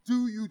 how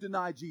do you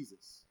deny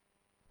Jesus?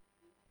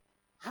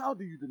 How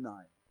do you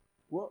deny it?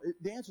 Well,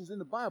 the answer is in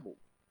the Bible.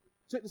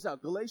 Check this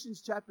out.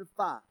 Galatians chapter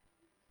 5.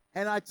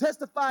 And I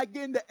testify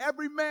again to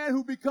every man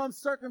who becomes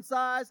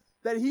circumcised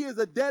that he is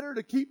a debtor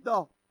to keep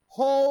the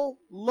whole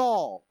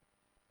law.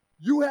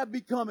 You have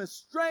become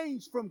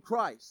estranged from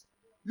Christ.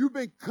 You've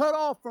been cut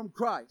off from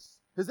Christ.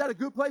 Is that a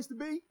good place to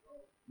be?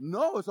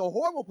 No, it's a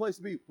horrible place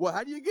to be. Well,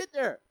 how do you get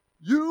there?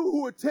 You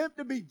who attempt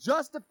to be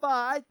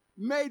justified,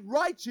 made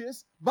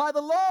righteous by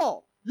the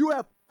law. You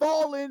have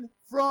fallen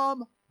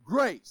from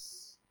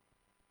grace.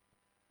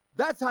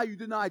 That's how you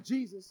deny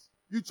Jesus.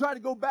 You try to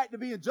go back to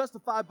being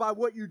justified by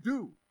what you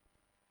do.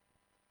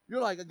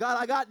 You're like, God,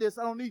 I got this.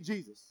 I don't need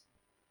Jesus.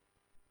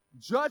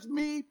 Judge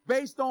me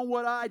based on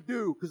what I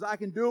do, because I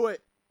can do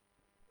it.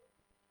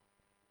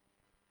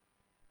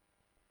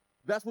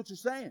 That's what you're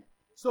saying.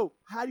 So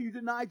how do you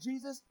deny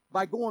Jesus?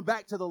 By going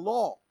back to the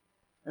law.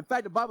 In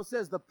fact, the Bible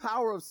says the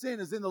power of sin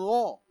is in the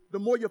law. The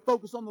more you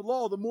focus on the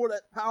law, the more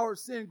that power of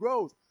sin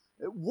grows.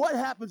 What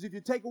happens if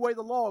you take away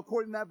the law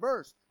according to that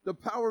verse? The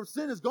power of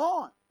sin is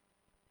gone.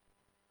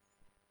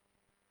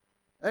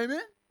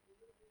 Amen?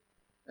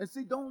 And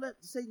see, don't let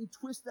Satan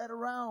twist that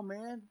around,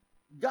 man.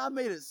 God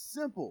made it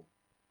simple.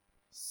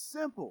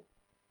 Simple.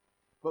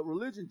 But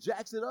religion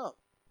jacks it up.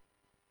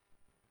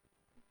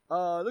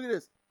 Look at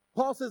this.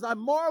 Paul says, I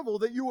marvel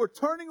that you are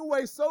turning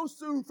away so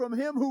soon from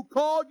him who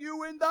called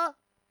you in the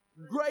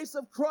grace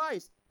of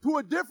Christ to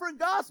a different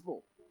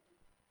gospel.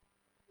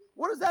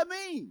 What does that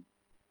mean?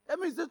 That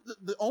means that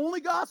the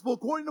only gospel,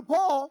 according to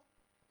Paul,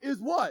 is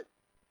what?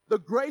 The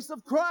grace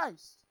of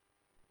Christ.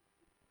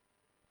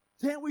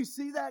 Can't we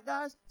see that,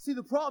 guys? See,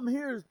 the problem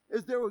here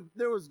is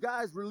there was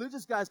guys,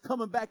 religious guys,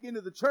 coming back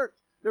into the church.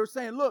 They were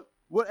saying, look,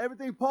 what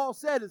everything Paul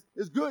said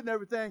is good and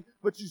everything,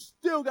 but you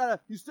still gotta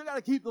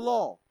keep the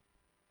law.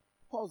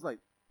 Paul's like,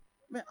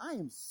 man, I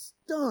am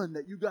stunned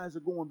that you guys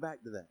are going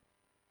back to that.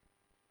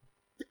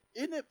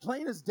 Isn't it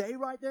plain as day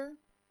right there?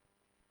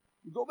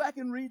 You go back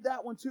and read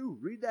that one too.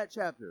 Read that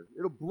chapter.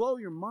 It'll blow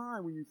your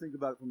mind when you think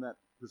about it from that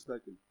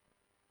perspective.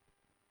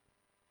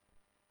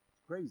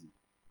 It's crazy.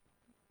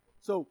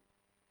 So,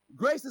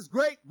 grace is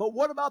great, but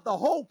what about the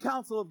whole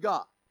counsel of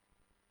God?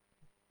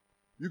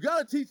 You got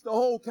to teach the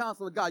whole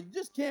counsel of God. You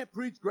just can't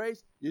preach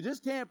grace. You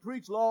just can't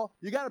preach law.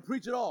 You got to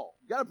preach it all.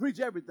 You got to preach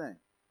everything.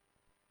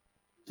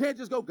 Can't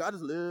just go, God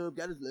is love,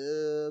 God is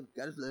love,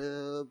 God is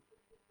love.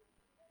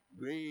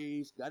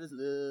 Grace, God is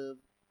love.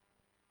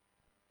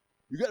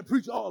 You got to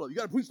preach all of it. You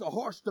got to preach the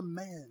harsh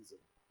demands.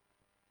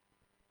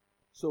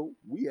 So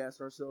we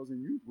asked ourselves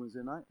in youth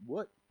Wednesday night,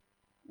 what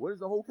is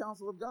the whole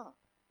counsel of God?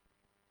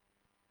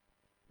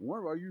 One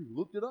of our youth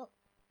looked it up.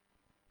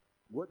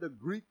 What the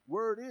Greek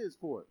word is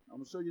for it. I'm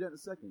going to show you that in a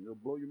second. It'll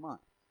blow your mind.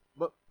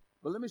 But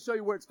let me show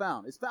you where it's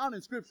found. It's found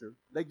in Scripture.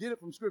 They get it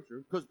from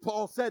Scripture because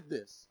Paul said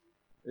this.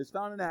 It's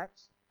found in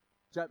Acts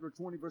chapter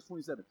 20, verse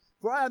 27.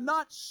 For I have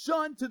not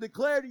shunned to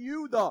declare to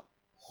you the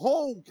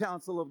whole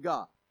counsel of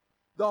God.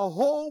 The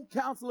whole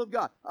counsel of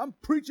God. I'm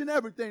preaching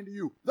everything to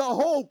you. The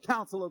whole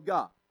counsel of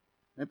God.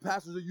 And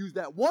pastors will use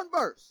that one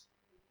verse.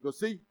 Go,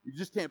 see, you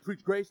just can't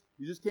preach grace.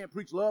 You just can't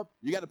preach love.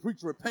 You got to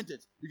preach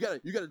repentance. You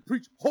got to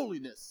preach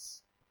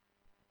holiness.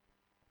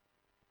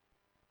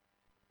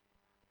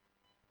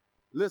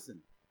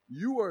 Listen,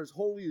 you are as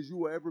holy as you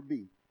will ever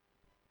be.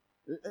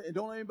 And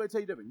don't let anybody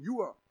tell you different.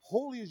 You are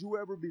holy as you will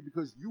ever be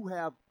because you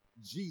have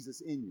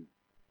Jesus in you.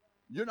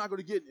 You're not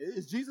going to get,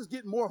 is Jesus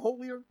getting more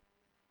holier?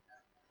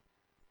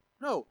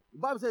 No, the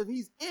Bible says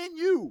he's in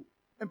you.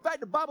 In fact,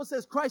 the Bible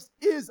says Christ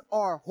is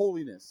our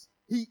holiness.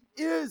 He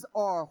is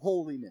our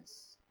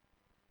holiness.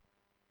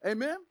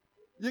 Amen?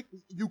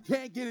 You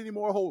can't get any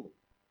more holy.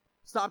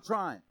 Stop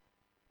trying.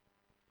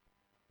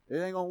 It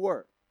ain't going to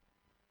work.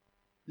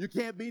 You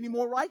can't be any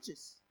more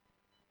righteous.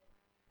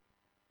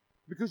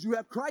 Because you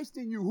have Christ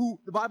in you, who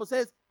the Bible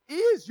says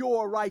is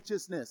your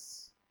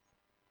righteousness.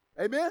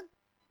 Amen?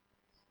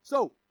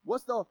 So,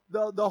 what's the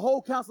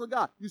whole counsel of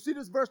God? You see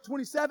this verse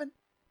 27?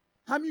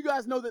 How many of you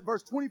guys know that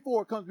verse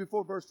 24 comes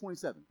before verse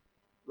 27?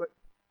 Right.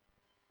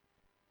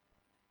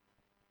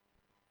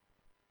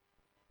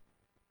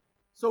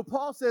 So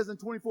Paul says in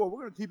 24, we're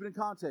going to keep it in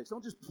context.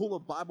 Don't just pull a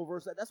Bible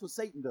verse out. That's what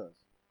Satan does.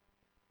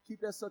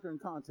 Keep that sucker in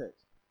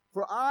context.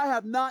 For I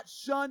have not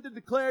shunned to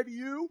declare to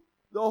you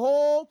the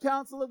whole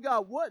counsel of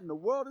God. What in the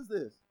world is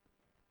this?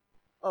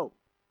 Oh,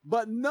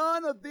 but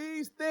none of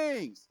these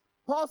things.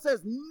 Paul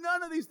says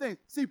none of these things.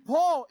 See,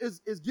 Paul is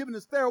giving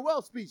his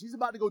farewell speech. He's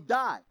about to go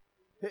die.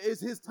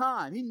 It's his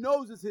time. He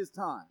knows it's his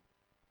time.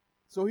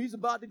 So he's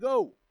about to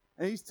go.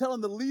 And he's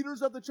telling the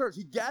leaders of the church.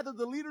 He gathered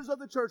the leaders of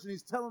the church and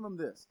he's telling them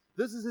this.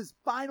 This is his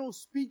final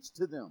speech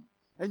to them.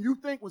 And you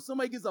think when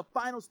somebody gives a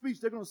final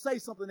speech, they're going to say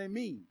something they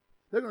mean.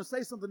 They're going to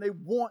say something they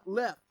want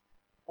left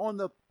on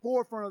the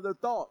forefront of their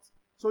thoughts.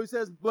 So he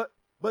says, but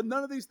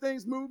none of these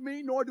things move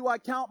me, nor do I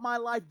count my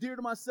life dear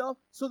to myself,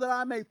 so that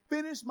I may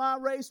finish my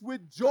race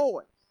with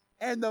joy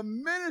and the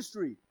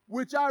ministry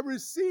which I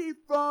received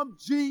from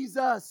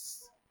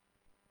Jesus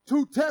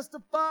to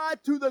testify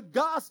to the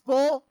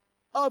gospel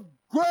of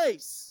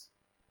grace.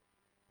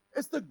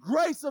 It's the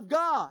grace of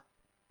God.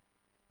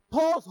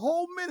 Paul's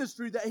whole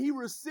ministry that he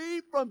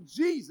received from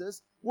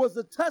Jesus was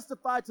to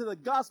testify to the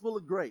gospel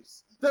of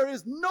grace. There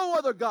is no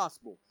other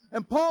gospel.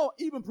 And Paul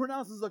even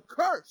pronounces a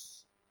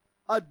curse,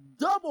 a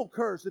double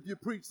curse if you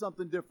preach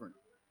something different.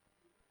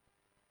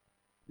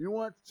 You know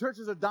what?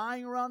 Churches are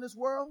dying around this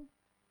world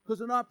because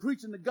they're not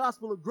preaching the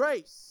gospel of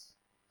grace.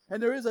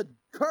 And there is a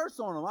curse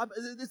on them.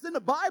 It's in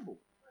the Bible.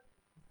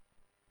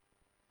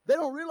 They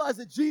don't realize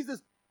that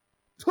Jesus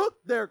took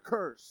their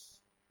curse.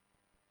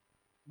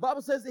 The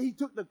Bible says that he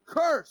took the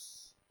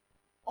curse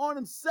on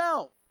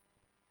himself.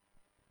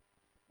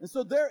 And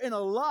so they're in a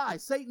lie.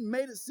 Satan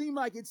made it seem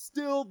like it's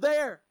still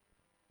there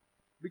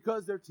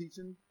because they're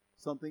teaching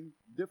something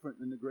different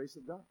than the grace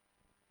of God.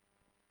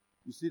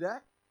 You see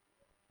that?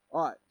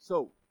 All right,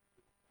 so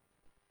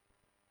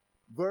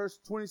verse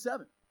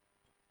 27.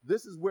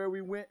 This is where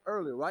we went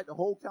earlier, right? The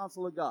whole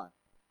counsel of God.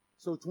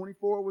 So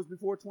 24 was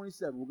before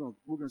 27.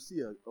 We're going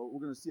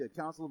to see a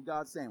counsel of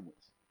God sandwich.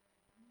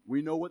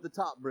 We know what the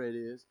top bread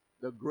is,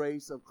 the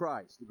grace of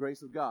Christ, the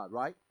grace of God,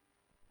 right?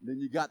 And then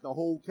you got the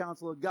whole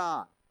counsel of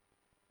God.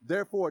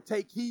 Therefore,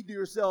 take heed to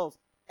yourselves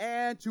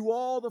and to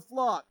all the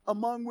flock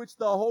among which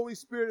the Holy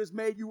Spirit has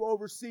made you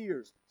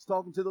overseers. He's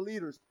talking to the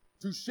leaders.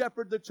 To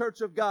shepherd the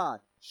church of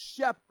God.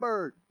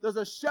 Shepherd. Does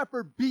a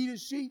shepherd beat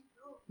his sheep?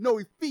 No,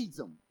 he feeds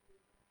them.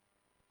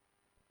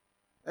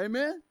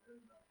 Amen?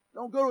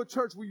 Don't go to a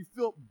church where you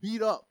feel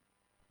beat up.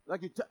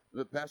 Like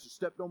the pastor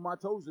stepped on my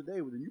toes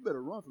today. Well, then you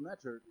better run from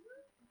that church.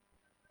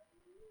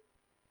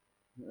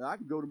 I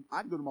can go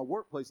to my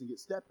workplace and get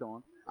stepped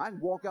on. I can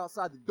walk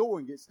outside the door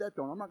and get stepped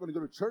on. I'm not going to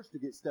go to church to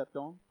get stepped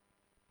on.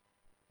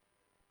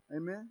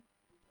 Amen?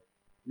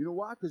 You know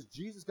why? Because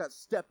Jesus got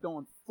stepped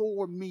on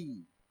for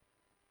me.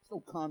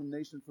 There's no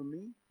condemnation for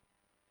me.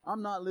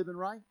 I'm not living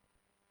right.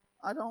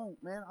 I don't,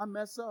 man. I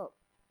mess up.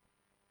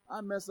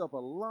 I mess up a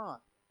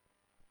lot.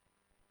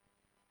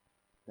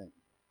 Thank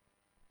you.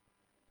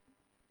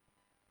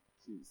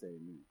 She didn't say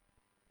amen.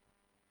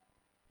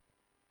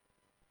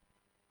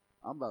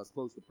 I'm about as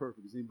close to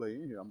perfect as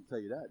anybody in here. I'm going to tell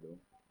you that, though.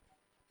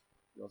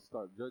 Y'all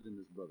start judging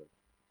this brother.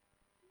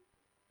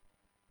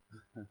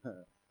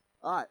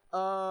 All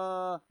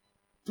right.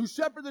 To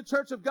shepherd the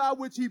church of God,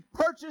 which he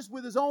purchased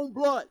with his own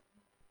blood.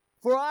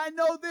 For I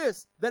know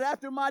this, that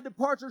after my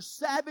departure,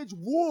 savage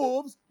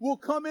wolves will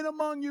come in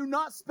among you,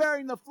 not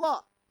sparing the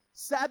flock.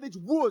 Savage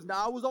wolves.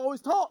 Now, I was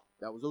always taught,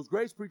 that was those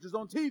grace preachers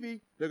on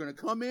TV. They're going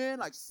to come in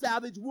like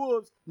savage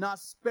wolves, not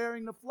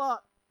sparing the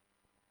flock.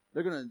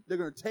 They're going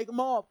to take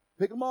them off,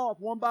 pick them off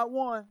one by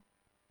one.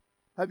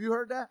 Have you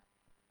heard that?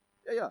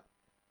 Yeah.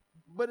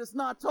 But it's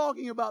not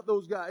talking about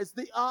those guys. It's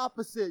the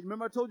opposite.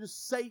 Remember I told you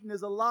Satan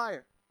is a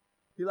liar.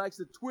 He likes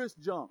to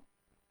twist junk.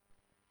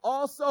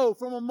 Also,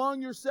 from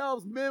among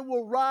yourselves, men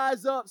will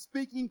rise up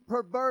speaking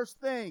perverse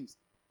things.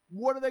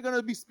 What are they going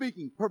to be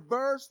speaking?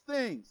 Perverse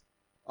things.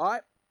 All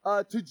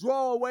right? To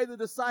draw away the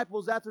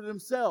disciples after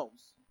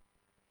themselves.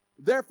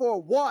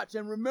 Therefore, watch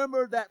and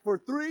remember that for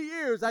 3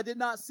 years I did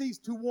not cease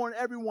to warn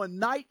everyone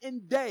night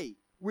and day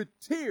with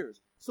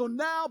tears. So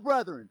now,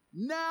 brethren,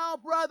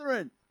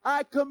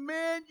 I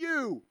commend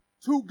you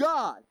to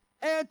God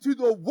and to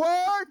the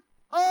word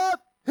of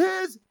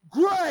his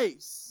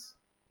grace,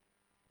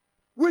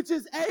 which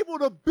is able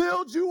to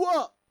build you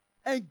up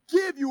and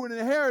give you an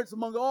inheritance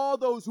among all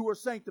those who are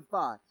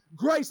sanctified.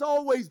 Grace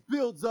always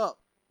builds up.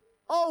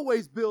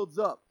 Always builds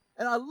up.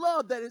 And I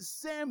love that it's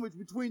sandwiched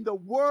between the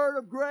word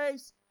of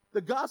grace,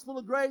 the gospel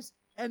of grace,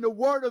 and the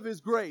word of his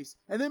grace.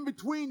 And in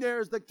between there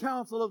is the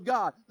counsel of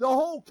God. The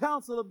whole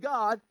counsel of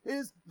God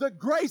is the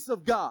grace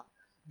of God.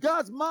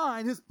 God's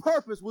mind, his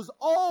purpose was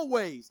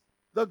always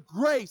the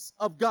grace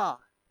of God.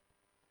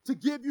 To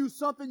give you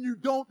something you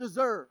don't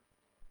deserve.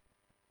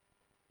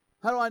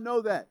 How do I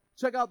know that?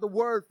 Check out the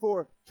word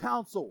for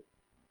counsel.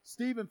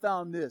 Stephen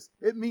found this.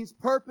 It means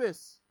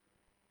purpose.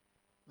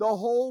 The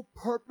whole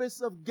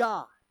purpose of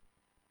God.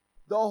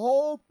 The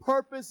whole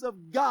purpose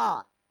of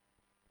God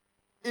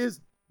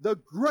is the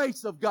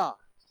grace of God.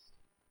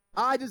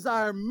 I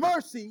desire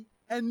mercy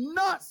and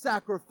not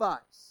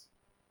sacrifice.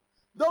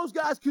 Those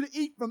guys could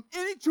eat from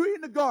any tree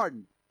in the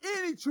garden.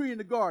 Any tree in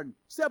the garden.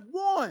 Except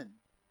one.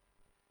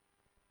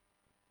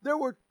 There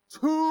were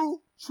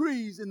 2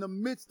 trees in the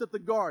midst of the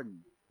garden.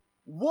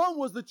 One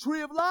was the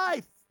tree of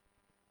life.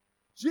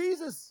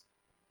 Jesus.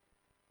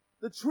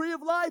 The tree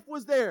of life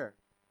was there.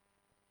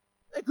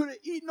 They could have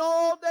eaten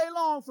all day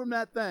long from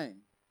that thing.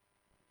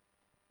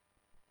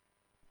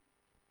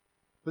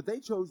 But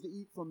they chose to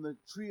eat from the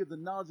tree of the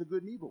knowledge of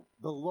good and evil.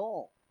 The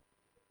law.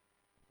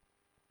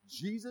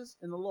 Jesus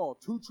and the law.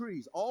 2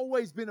 trees.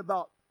 Always been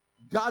about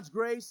God's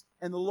grace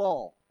and the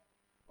law.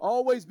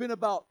 Always been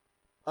about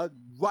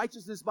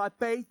righteousness by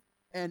faith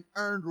and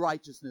earned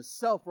righteousness,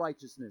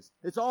 self-righteousness.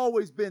 It's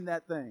always been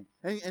that thing.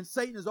 And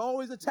Satan is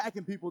always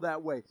attacking people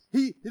that way.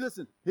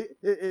 Listen,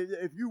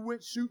 if you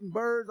went shooting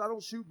birds, I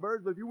don't shoot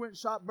birds, but if you went and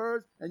shot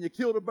birds and you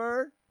killed a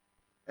bird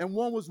and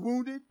one was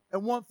wounded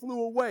and one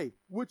flew away,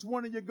 which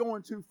one are you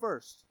going to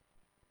first?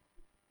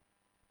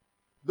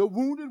 The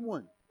wounded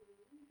one.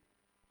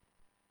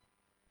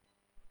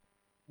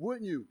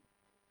 Wouldn't you?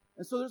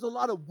 And so there's a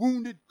lot of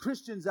wounded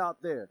Christians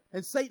out there.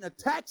 And Satan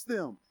attacks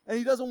them. And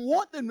he doesn't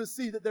want them to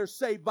see that they're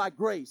saved by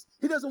grace.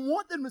 He doesn't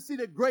want them to see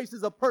that grace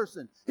is a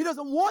person. He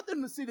doesn't want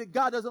them to see that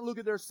God doesn't look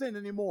at their sin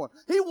anymore.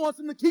 He wants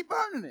them to keep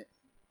earning it.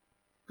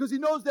 Because he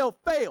knows they'll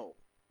fail.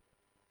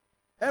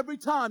 Every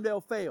time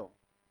they'll fail.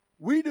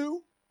 We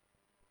do.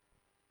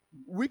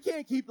 We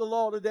can't keep the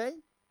law today.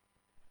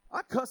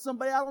 I cussed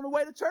somebody out on the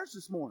way to church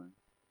this morning.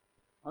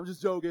 I'm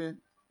just joking.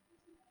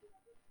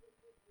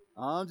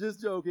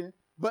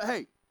 But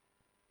hey,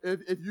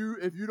 if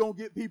you don't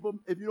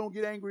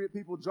get angry at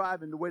people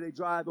driving the way they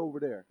drive over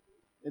there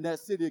in that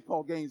city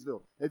called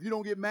Gainesville, if you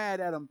don't get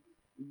mad at them,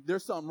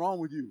 there's something wrong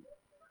with you.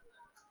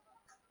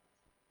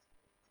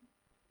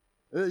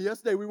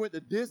 Yesterday we went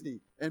to Disney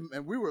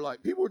and we were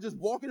like, people were just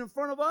walking in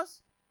front of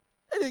us.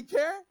 They didn't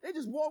care. They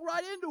just walked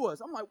right into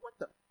us. I'm like,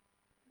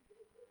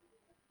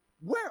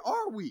 where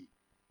are we?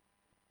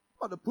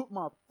 I'm about to put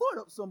my foot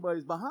up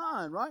somebody's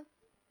behind, right?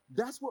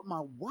 That's what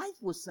my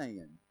wife was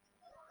saying.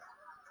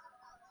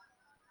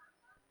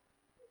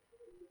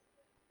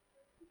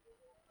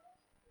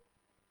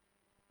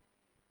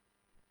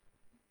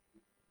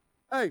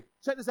 Hey,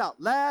 check this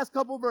out. Last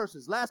couple of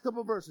verses.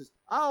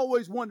 I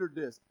always wondered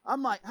this.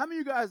 I'm like, how many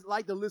of you guys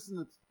like to listen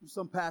to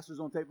some pastors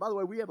on tape? By the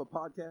way, we have a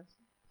podcast.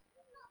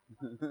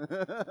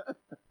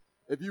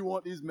 If you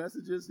want these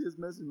messages, his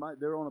message,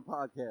 they're on a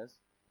podcast.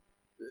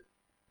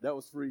 That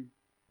was free.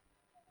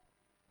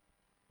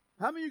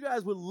 How many of you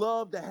guys would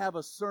love to have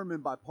a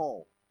sermon by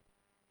Paul?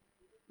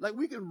 Like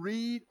we can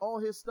read all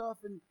his stuff,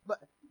 but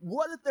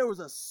what if there was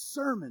a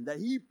sermon that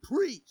he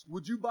preached?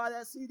 Would you buy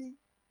that CD?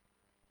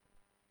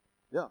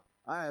 Yeah.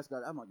 I asked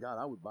God, oh my God,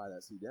 I would buy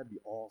that CD. That'd be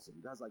awesome.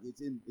 God's like,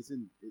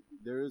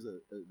 there is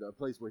a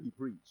place where he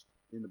preached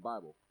in the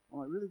Bible. I'm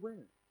like, really,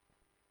 where?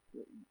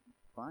 Yeah,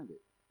 find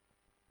it.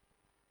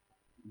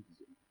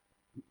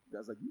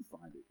 God's like, you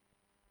find it.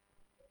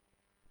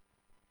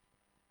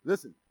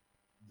 Listen,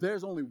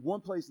 there's only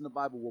one place in the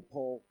Bible where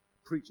Paul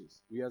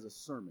preaches. He has a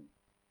sermon.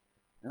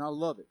 And I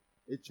love it.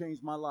 It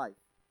changed my life.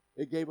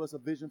 It gave us a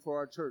vision for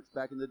our church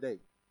back in the day.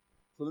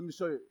 So let me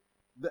show you.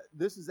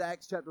 This is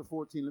Acts chapter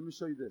 14. Let me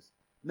show you this.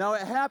 Now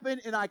it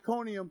happened in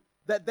Iconium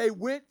that they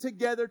went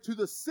together to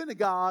the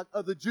synagogue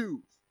of the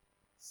Jews.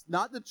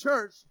 Not the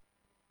church,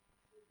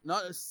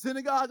 not a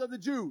synagogue of the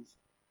Jews.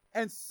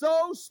 And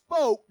so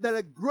spoke that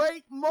a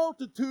great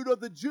multitude of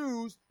the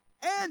Jews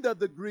and of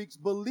the Greeks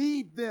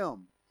believed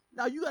them.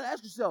 Now you got to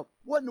ask yourself,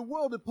 what in the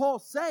world did Paul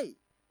say?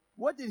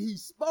 What did he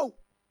spoke?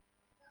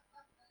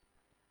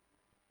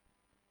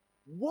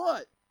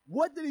 What?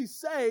 What did he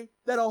say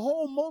that a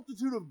whole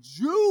multitude of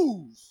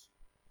Jews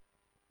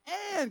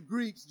and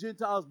Greeks,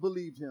 Gentiles,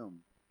 believed him?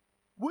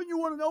 Wouldn't you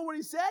want to know what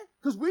he said?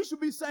 Because we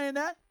should be saying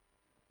that.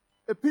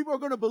 If people are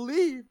going to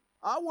believe,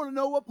 I want to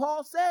know what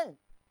Paul said.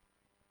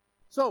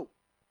 So,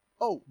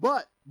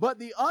 but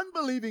the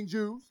unbelieving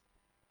Jews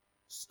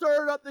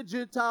stirred up the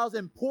Gentiles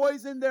and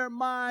poisoned their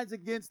minds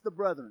against the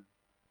brethren.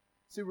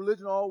 See,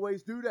 religion will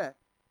always do that.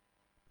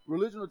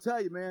 Religion will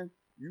tell you, man,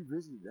 you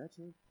visited that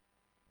church?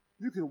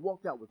 You could have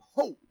walked out with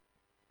hope.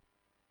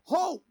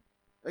 Hope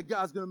that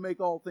God's going to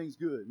make all things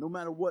good, no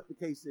matter what the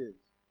case is.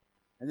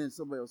 And then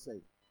somebody will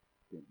say,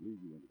 can't believe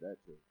you went to that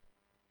church.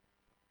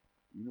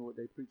 You know what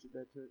they preach at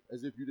that church?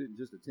 As if you didn't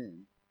just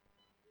attend.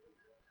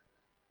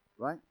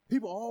 Right?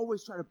 People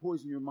always try to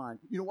poison your mind.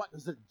 You know what?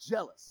 Because they're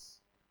jealous.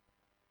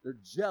 They're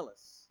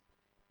jealous.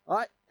 All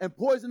right? And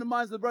poison the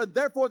minds of the brethren.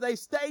 Therefore, they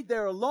stayed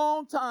there a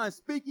long time,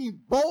 speaking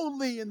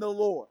boldly in the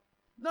Lord.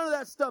 None of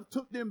that stuff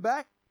took them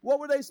back. What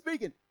were they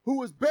speaking? Who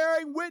was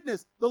bearing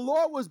witness? The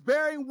Lord was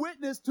bearing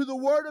witness to the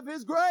word of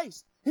his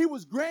grace. He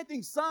was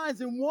granting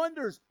signs and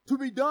wonders to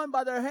be done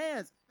by their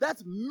hands.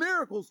 That's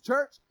miracles,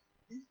 church.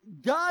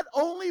 God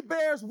only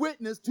bears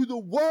witness to the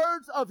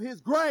words of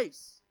his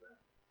grace.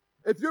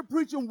 If you're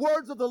preaching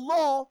words of the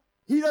law,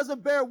 he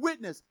doesn't bear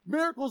witness.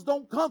 Miracles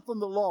don't come from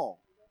the law.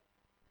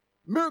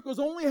 Miracles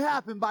only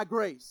happen by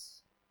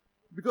grace.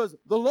 Because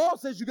the law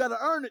says you got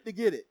to earn it to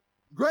get it.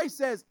 Grace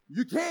says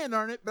you can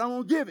earn it, but I'm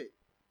going to give it.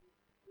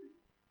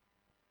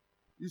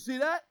 You see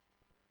that?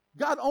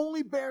 God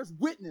only bears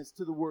witness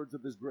to the words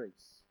of his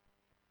grace.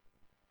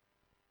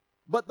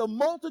 But the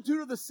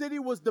multitude of the city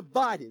was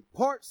divided.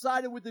 Part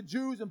sided with the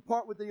Jews and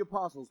part with the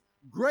apostles.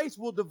 Grace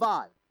will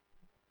divide.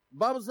 The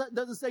Bible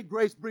doesn't say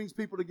grace brings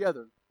people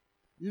together.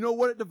 You know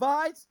what it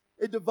divides?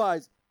 It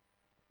divides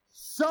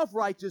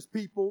self-righteous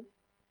people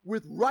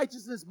with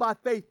righteousness by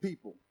faith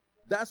people.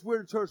 That's where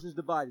the church is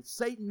divided.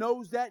 Satan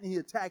knows that and he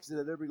attacks it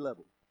at every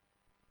level.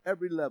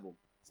 Every level.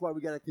 That's why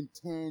we got to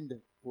contend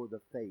for the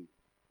faith.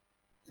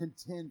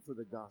 Contend for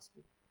the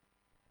gospel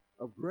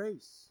of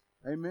grace.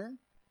 Amen?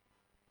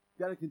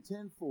 Got to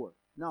contend for it.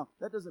 Now,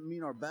 that doesn't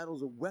mean our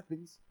battles are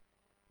weapons.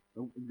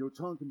 Your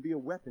tongue can be a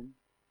weapon.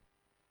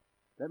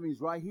 That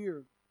means right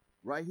here,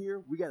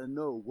 we got to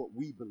know what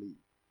we believe.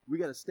 We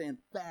got to stand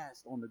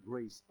fast on the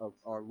grace of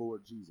our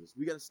Lord Jesus.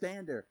 We got to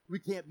stand there. We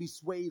can't be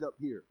swayed up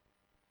here.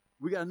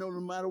 We got to know no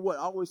matter what.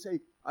 I always say,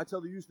 I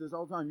tell the youth this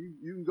all the time,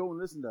 you can go and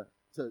listen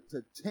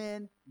to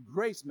 10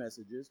 grace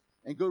messages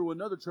and go to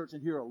another church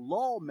and hear a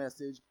law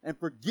message and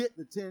forget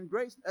the 10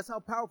 grace. That's how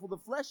powerful the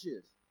flesh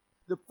is.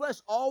 The flesh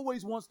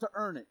always wants to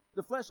earn it.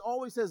 The flesh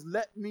always says,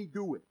 let me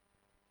do it.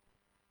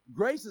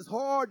 Grace is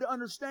hard to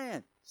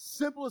understand.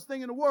 Simplest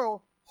thing in the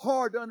world,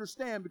 hard to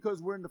understand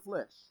because we're in the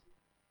flesh.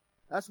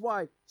 That's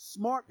why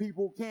smart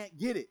people can't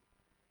get it.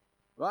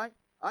 Right?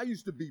 I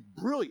used to be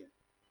brilliant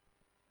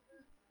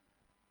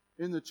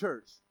in the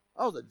church.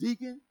 I was a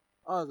deacon.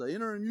 I was an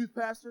interim youth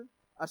pastor.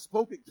 I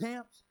spoke at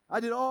camps. I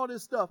did all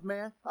this stuff,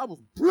 man. I was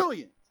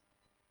brilliant.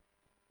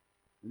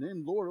 And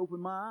then the Lord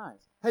opened my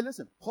eyes. Hey,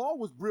 listen, Paul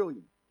was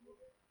brilliant.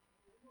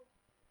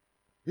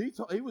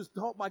 He was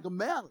taught by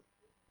Gamaliel.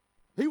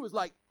 He was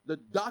like the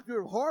doctor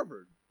of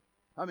Harvard.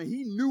 I mean,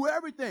 he knew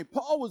everything.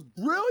 Paul was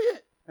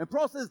brilliant. And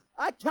Paul says,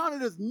 I count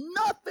it as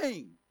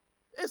nothing.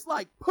 It's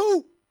like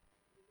poop.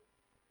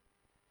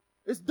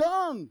 It's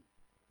dung.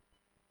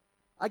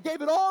 I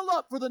gave it all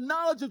up for the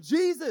knowledge of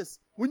Jesus.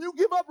 When you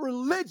give up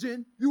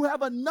religion, you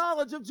have a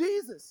knowledge of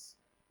Jesus.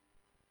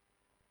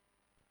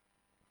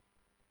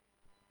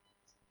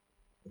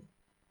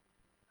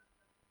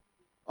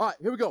 All right,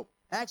 here we go.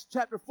 Acts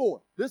chapter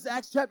 4. This is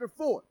Acts chapter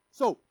 4.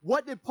 So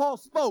what did Paul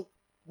spoke?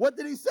 What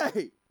did he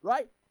say?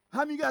 Right? How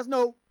many of you guys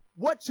know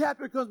what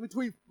chapter comes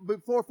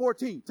before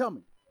 14? Tell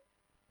me.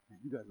 Man,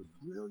 you guys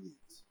are brilliant.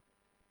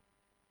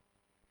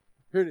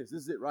 Here it is.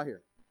 This is it right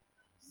here.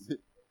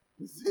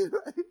 This is it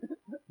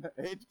right?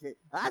 Educate.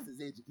 I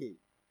just educate.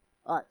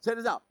 All right, check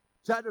this out.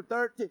 Chapter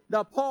 13.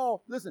 Now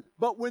Paul, listen,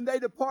 but when they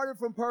departed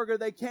from Perga,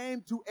 they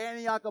came to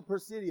Antioch of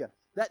Pisidia.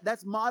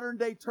 That's modern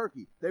day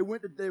Turkey. They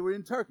were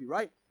in Turkey,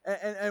 right?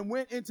 And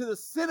went into the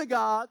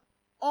synagogue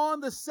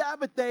on the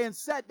Sabbath day and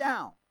sat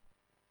down.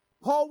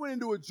 Paul went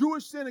into a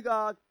Jewish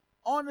synagogue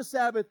on the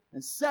Sabbath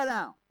and sat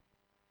down.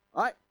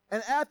 All right?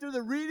 And after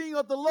the reading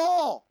of the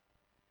law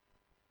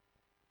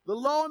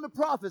and the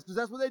prophets, because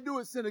that's what they do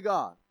at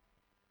synagogue,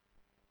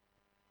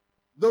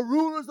 the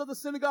rulers of the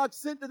synagogue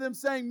sent to them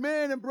saying,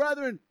 men and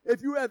brethren,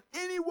 if you have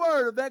any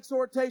word of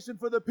exhortation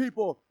for the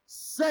people,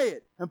 say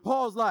it. And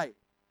Paul's like,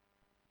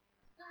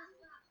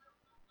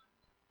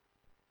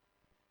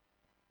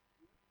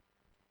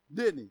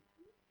 didn't he?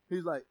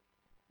 He's like,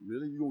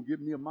 really? You gonna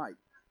give me a mic?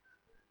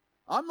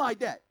 I'm like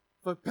that.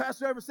 If a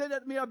pastor ever said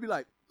that to me, I'd be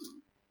like,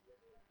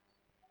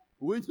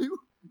 would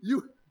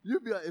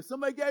you'd be like, if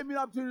somebody gave me an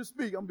opportunity to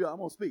speak, I'm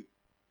gonna speak.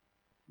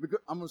 Because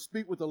I'm going to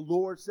speak what the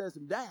Lord says.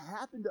 And that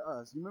happened to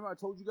us. You remember I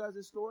told you guys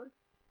this story,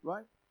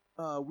 right?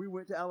 We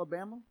went to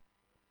Alabama,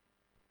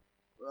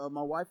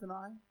 my wife and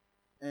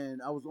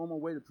I was on my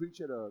way to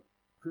preach at a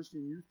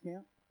Christian youth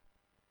camp.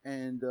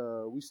 And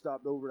we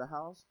stopped over the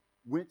house,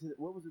 went to,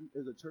 what was it,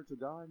 a Church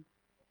of God?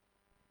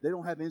 They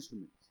don't have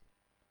instruments.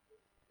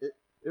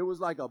 It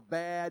was like a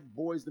bad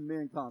Boys to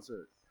Men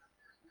concert.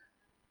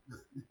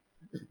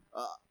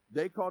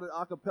 They called it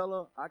a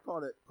cappella. I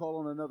called it Call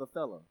on Another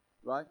Fella,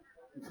 right?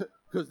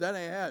 Because that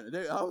ain't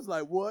happening. I was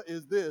like, what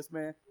is this,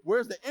 man?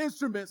 Where's the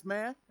instruments,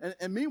 man?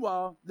 And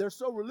meanwhile, they're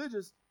so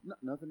religious.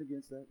 Nothing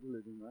against that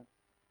religion, right?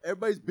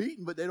 Everybody's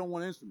beating, but they don't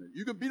want instruments.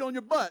 You can beat on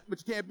your butt,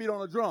 but you can't beat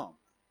on a drum.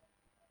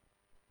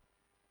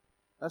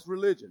 That's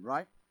religion,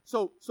 right?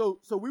 So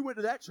we went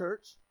to that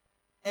church,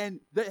 and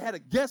they had a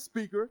guest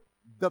speaker.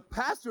 The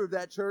pastor of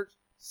that church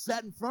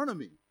sat in front of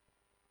me,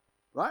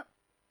 right?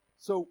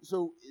 So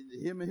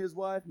him and his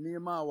wife, me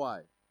and my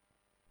wife.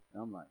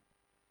 And I'm like,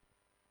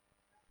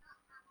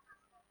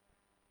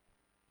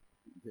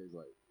 okay,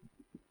 like,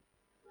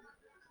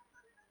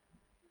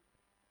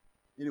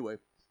 anyway,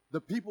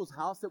 the people's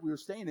house that we were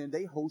staying in,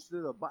 they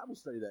hosted a Bible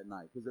study that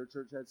night because their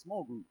church had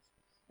small groups,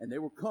 and they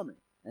were coming.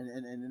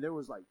 And there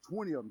was like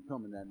 20 of them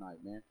coming that night,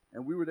 man.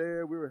 And we were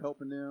there, we were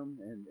helping them,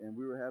 and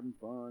we were having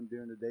fun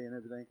during the day and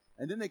everything.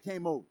 And then they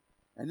came over,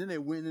 and then they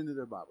went into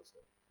their Bible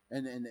study.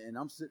 And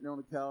I'm sitting there on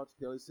the couch,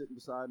 Kelly's sitting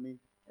beside me,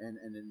 and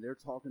then they're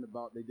talking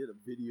about, they did a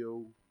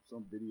video,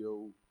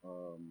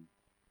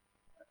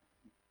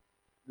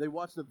 they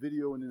watched the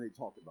video and then they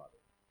talked about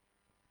it.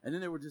 And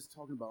then they were just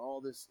talking about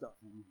all this stuff.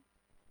 And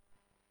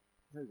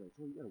Kelly's like,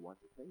 well, you gotta watch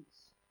your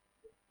face.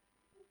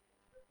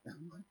 And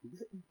I'm like,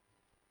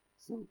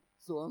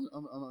 So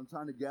I'm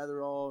trying to gather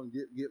it all and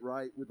get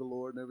right with the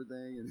Lord and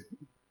everything,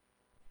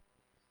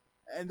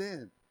 and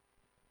then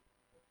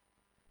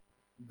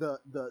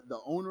the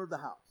owner of the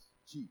house,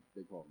 Chief,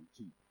 they call him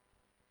Chief.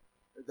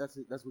 That's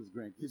it. That's what his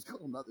grandkids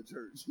call him, not the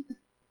church.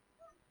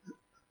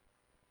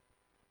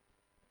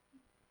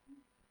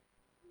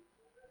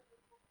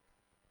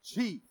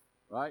 Chief,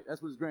 right?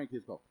 That's what his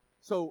grandkids call him.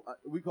 So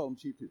we call him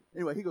Chief too.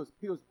 Anyway, he goes,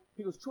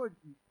 Troy,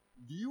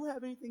 do you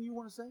have anything you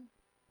want to say?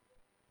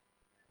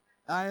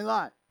 I ain't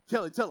lying.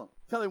 Kelly, tell him.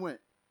 Kelly went.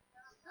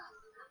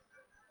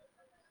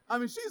 I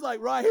mean, she's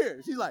like right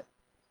here.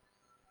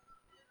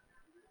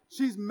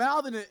 She's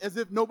mouthing it as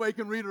if nobody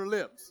can read her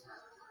lips.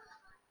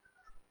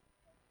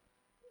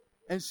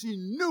 And she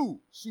knew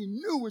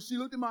when she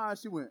looked in my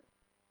eyes, she went.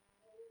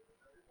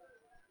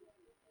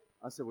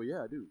 I said, well,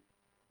 yeah, I do.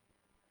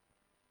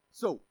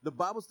 So the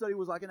Bible study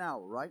was like an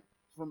hour, right?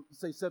 From,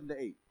 say, 7 to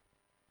 8.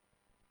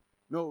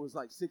 No, it was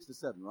like 6 to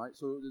 7, right?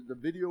 So the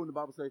video and the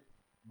Bible study,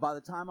 by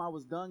the time I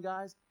was done,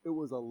 guys, it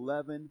was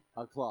 11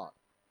 o'clock.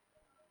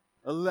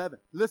 11.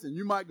 Listen,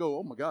 you might go,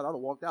 oh, my God, I'd have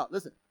walked out.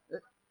 Listen,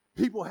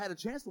 people had a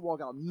chance to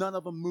walk out. None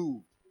of them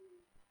moved.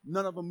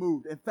 None of them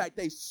moved. In fact,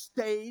 they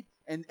stayed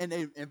and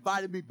they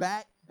invited me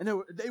back, and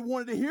they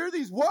wanted to hear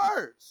these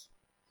words.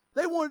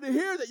 They wanted to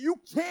hear that you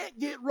can't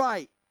get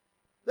right.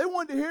 They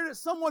wanted to hear that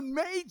someone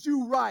made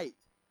you right.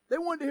 They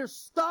wanted to hear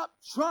stop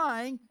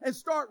trying and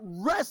start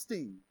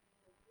resting.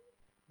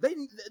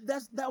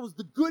 That was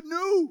the good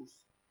news.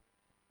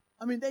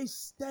 I mean, they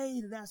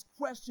stayed and asked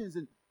questions,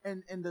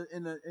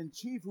 and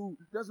Chief, who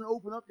doesn't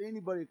open up to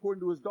anybody,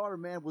 according to his daughter,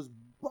 man, was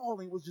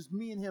bawling. It was just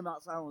me and him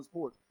outside on his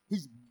porch.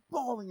 He's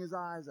bawling his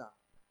eyes out.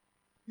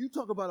 You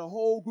talk about a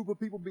whole group of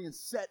people being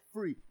set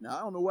free. Now,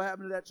 I don't know what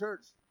happened to that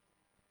church,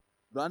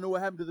 but I know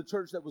what happened to the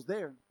church that was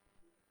there.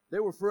 They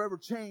were forever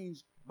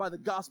changed by the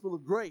gospel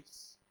of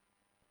grace.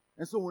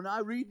 And so when I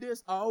read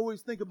this, I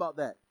always think about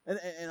that.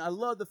 And I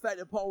love the fact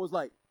that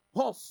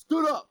Paul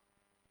stood up,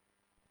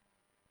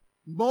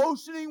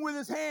 motioning with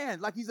his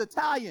hand like he's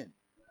Italian.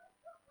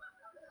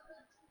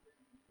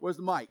 Where's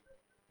the mic?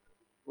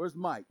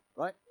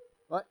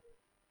 Right?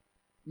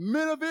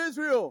 Men of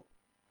Israel,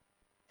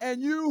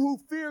 and you who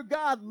fear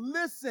God,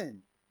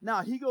 listen.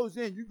 Now, he goes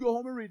in. You go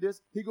home and read this.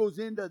 He goes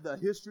into the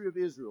history of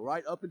Israel,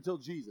 right? Up until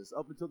Jesus,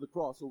 up until the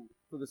cross. So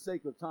for the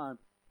sake of time,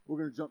 we're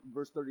going to jump to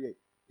verse 38.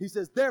 He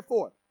says,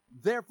 therefore,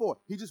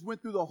 he just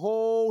went through the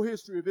whole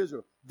history of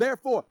Israel.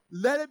 Therefore,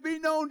 let it be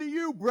known to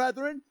you,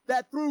 brethren,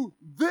 that through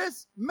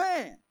this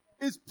man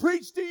is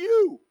preached to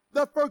you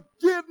the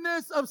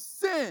forgiveness of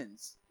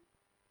sins.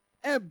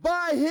 And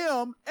by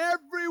him,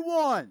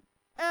 everyone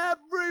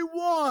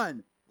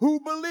who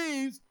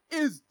believes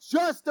is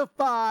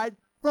justified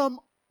from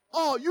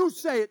all. You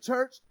say it,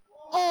 church.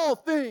 All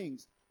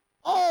things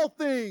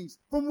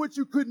from which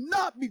you could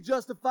not be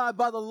justified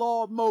by the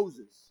law of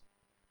Moses.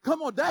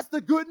 Come on, that's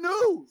the good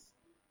news.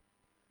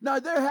 Now,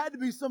 there had to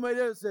be somebody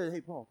there that said,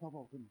 hey, Paul, come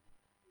here.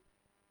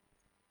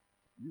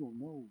 You don't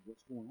know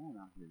what's going on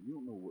out here. You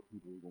don't know what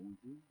people are going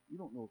through. You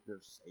don't know if they're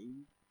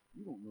saved.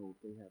 You don't know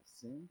if they have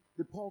sin.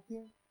 Did Paul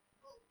care?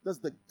 Does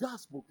the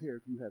gospel care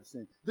if you have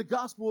sin? The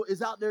gospel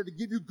is out there to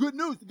give you good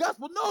news. The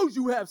gospel knows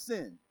you have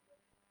sin.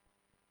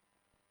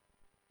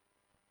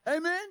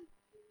 Amen?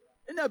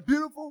 Isn't that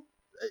beautiful?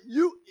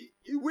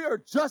 We are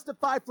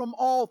justified from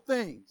all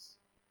things.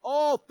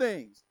 All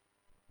things.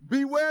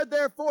 Beware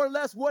therefore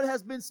lest what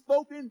has been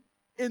spoken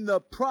in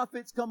the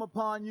prophets come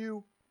upon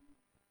you.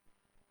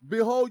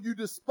 Behold, you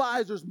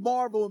despisers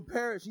marvel and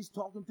perish. He's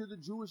talking to the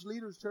Jewish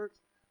leaders, church.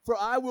 For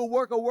I will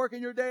work a work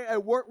in your day, a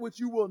work which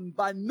you will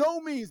by no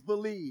means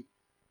believe.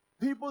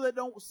 People that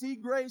don't see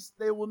grace,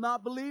 they will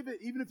not believe it.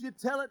 Even if you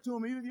tell it to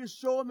them, even if you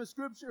show them the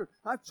scripture.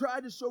 I've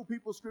tried to show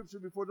people scripture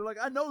before. They're like,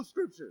 I know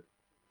scripture.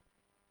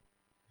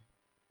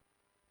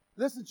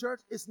 Listen,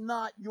 church, it's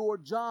not your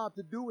job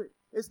to do it.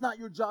 It's not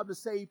your job to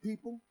save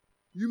people.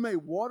 You may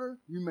water,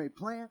 you may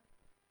plant,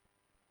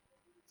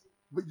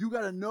 but you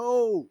got to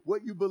know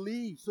what you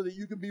believe so that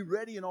you can be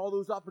ready in all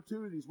those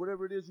opportunities,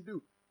 whatever it is you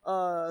do.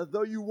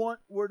 Though you want,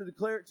 we're to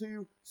declare it to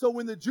you. So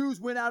when the Jews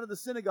went out of the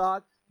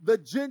synagogue, the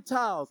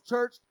Gentiles,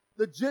 church,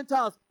 the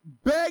Gentiles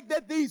begged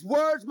that these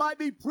words might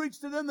be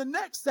preached to them the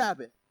next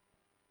Sabbath.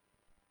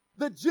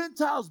 The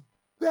Gentiles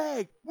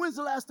begged. When's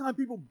the last time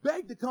people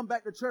begged to come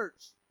back to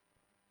church?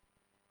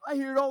 I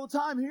hear it all the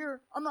time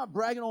here. I'm not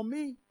bragging on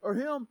me or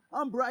him.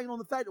 I'm bragging on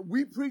the fact that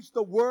we preach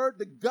the word,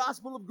 the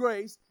gospel of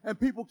grace, and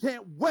people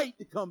can't wait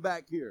to come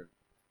back here.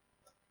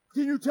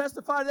 Can you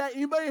testify to that?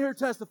 Anybody here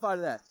testify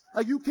to that?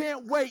 Like you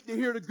can't wait to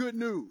hear the good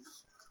news.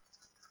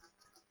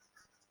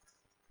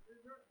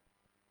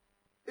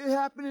 It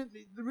happened.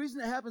 The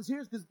reason it happens here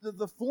is because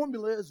the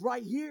formula is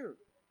right here.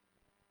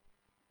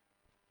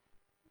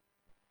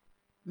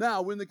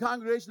 Now, when the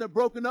congregation had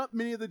broken up,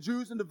 many of the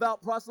Jews and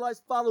devout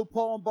proselytes followed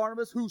Paul and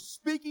Barnabas, who,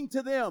 speaking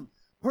to them,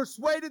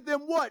 persuaded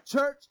them what,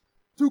 church?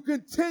 To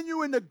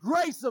continue in the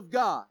grace of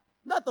God.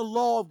 Not the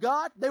law of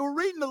God. They were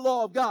reading the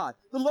law of God.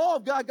 The law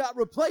of God got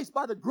replaced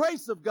by the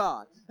grace of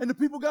God. And the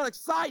people got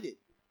excited.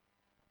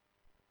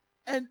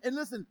 And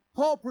listen,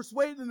 Paul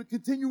persuaded them to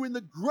continue in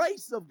the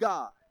grace of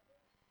God.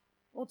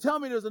 Don't tell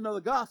me there's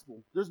another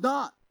gospel. There's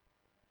not.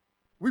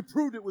 We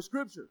proved it with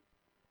Scripture.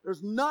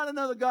 There's not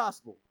another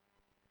gospel.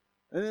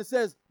 And it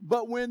says,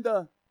 but when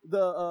on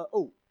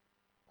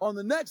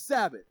the next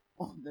Sabbath,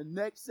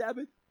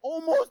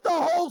 almost the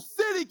whole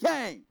city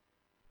came.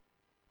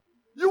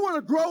 You want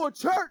to grow a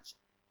church?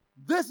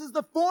 This is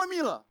the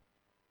formula.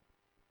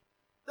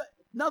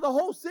 Now the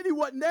whole city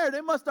wasn't there.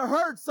 They must have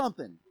heard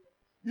something.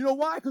 You know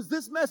why? Because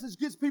this message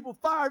gets people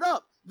fired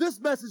up. This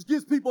message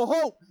gives people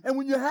hope. And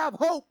when you have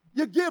hope,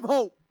 you give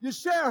hope. You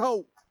share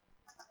hope.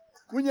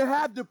 When you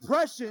have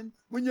depression,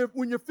 when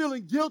you're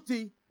feeling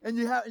guilty, and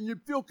you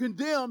feel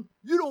condemned,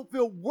 you don't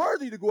feel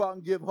worthy to go out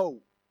and give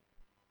hope.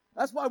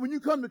 That's why when you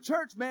come to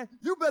church, man,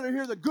 you better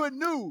hear the good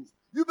news.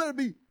 You better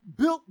be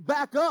built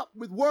back up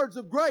with words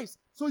of grace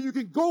so you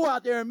can go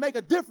out there and make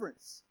a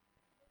difference.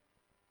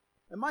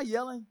 Am I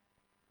yelling?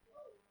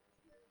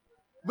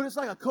 But it's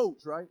like a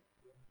coach, right?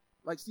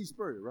 Like Steve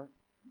Spurrier, right?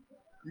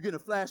 You get a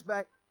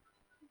flashback.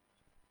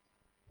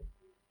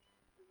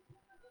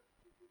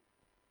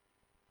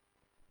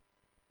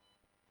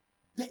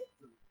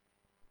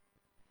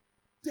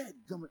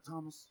 Dadgummit,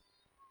 Thomas.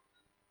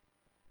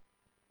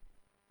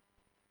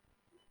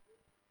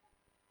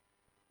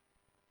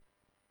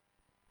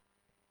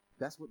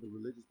 That's what the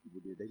religious people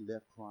did. They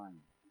left crying.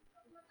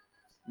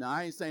 Now,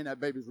 I ain't saying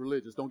that baby's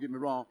religious. Don't get me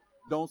wrong.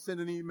 Don't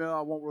send an email.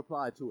 I won't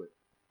reply to it.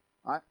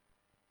 All right?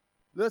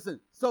 Listen,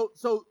 so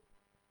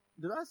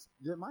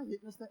am I hitting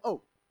this thing?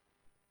 Oh.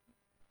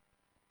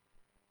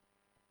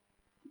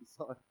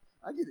 Sorry.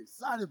 I get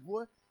excited,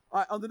 boy. All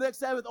right, on the next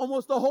Sabbath,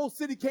 almost the whole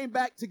city came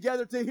back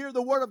together to hear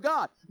the word of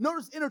God.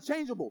 Notice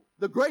interchangeable.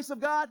 The grace of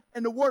God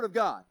and the word of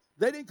God.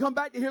 They didn't come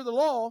back to hear the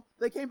law.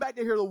 They came back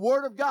to hear the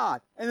word of God.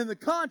 And in the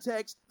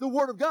context, the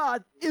word of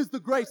God is the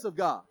grace of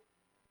God.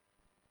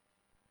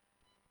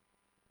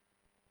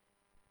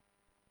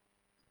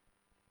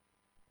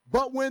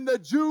 But when the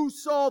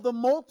Jews saw the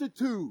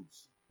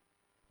multitudes,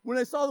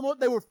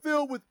 they were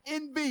filled with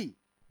envy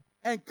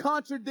and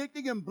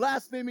contradicting and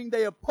blaspheming.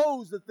 They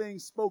opposed the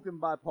things spoken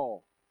by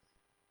Paul.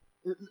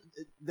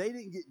 They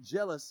didn't get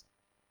jealous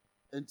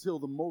until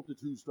the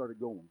multitude started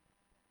going.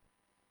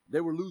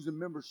 They were losing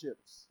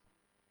memberships.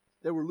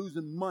 They were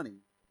losing money.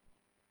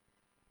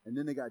 And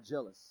then they got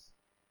jealous.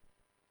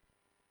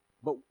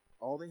 But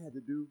all they had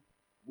to do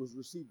was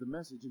receive the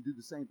message and do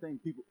the same thing.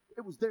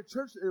 It was their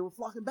church that they were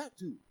flocking back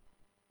to.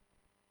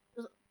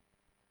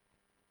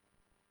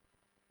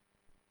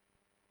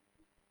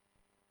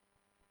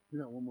 You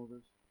got one more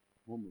verse?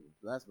 One more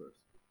verse. Last verse.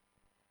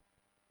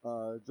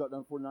 Drop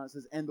down 49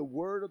 says, and the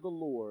word of the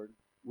Lord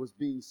was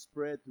being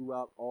spread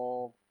throughout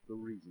all the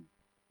region.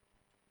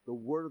 the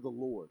word of the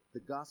Lord,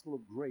 the gospel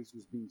of grace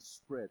was being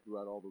spread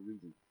throughout all the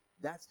region.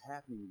 That's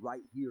happening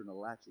right here in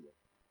Alachua,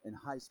 in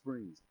High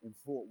Springs, in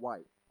Fort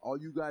White. All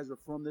you guys are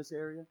from this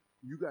area.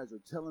 You guys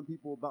are telling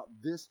people about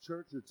this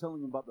church. You're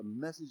telling them about the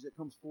message that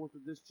comes forth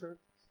of this church.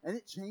 And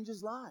it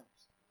changes lives.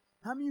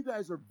 How many of you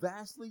guys are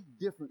vastly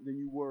different than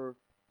you were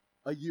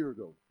a year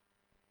ago,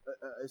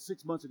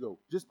 6 months ago,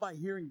 just by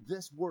hearing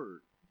this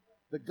word,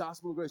 the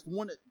gospel of grace, the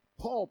one that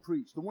Paul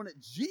preached, the one that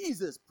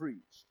Jesus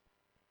preached?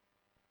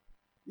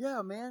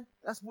 Yeah, man,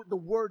 that's what the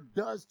word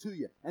does to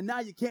you. And now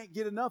you can't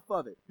get enough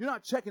of it. You're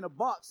not checking a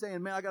box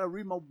saying, man, I got to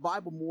read my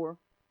Bible more.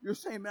 You're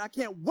saying, man, I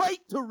can't wait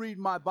to read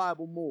my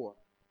Bible more.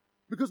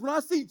 Because when I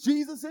see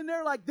Jesus in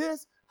there like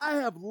this, I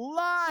have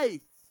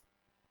life.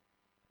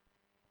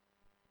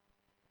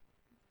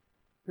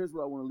 Here's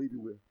what I want to leave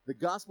you with. The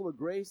gospel of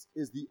grace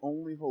is the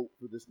only hope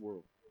for this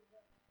world.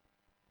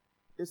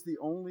 It's the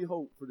only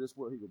hope for this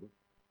world. Here you go, bro.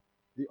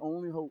 The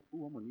only hope.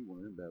 Ooh, I'm going to need one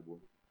of them bad boys.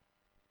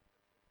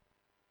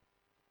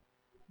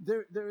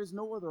 There is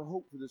no other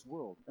hope for this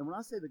world. And when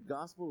I say the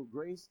gospel of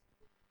grace,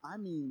 I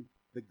mean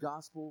the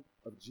gospel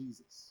of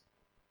Jesus.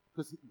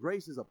 Because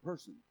grace is a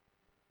person.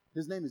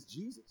 His name is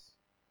Jesus.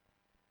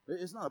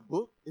 It's not a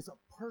book. It's a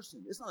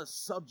person. It's not a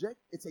subject.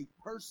 It's a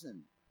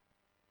person.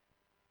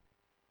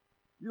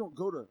 You don't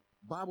go to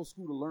Bible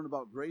school to learn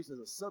about grace as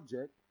a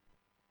subject.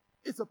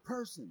 It's a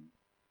person.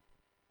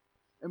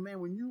 And man,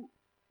 when you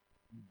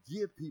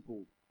give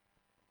people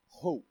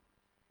hope,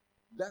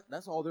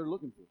 that's all they're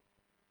looking for.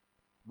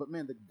 But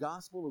man, the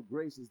gospel of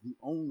grace is the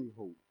only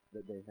hope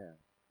that they have.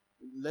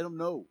 Let them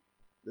know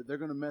that they're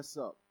going to mess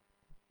up,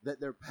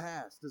 that their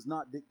past does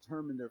not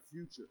determine their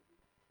future.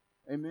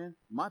 Amen.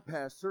 My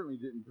past certainly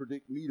didn't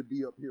predict me to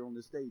be up here on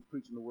this stage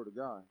preaching the word of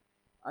God.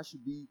 I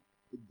should be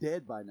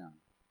dead by now.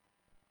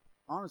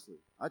 Honestly,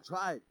 I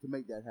tried to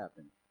make that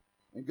happen.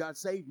 And God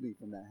saved me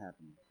from that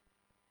happening.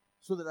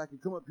 So that I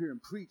could come up here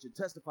and preach and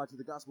testify to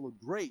the gospel of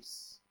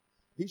grace.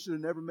 He should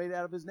have never made it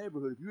out of his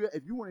neighborhood.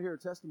 If you want to hear a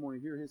testimony,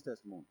 hear his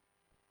testimony.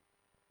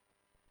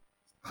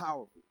 It's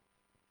powerful.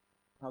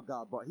 How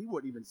God brought. He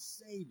wasn't even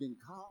saved in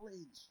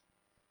college.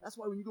 That's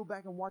why when you go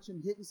back and watch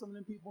him hitting some of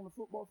them people on the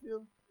football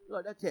field, you're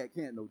like, that cat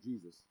can't know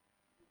Jesus.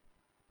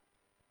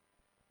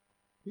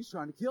 He's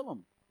trying to kill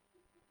him.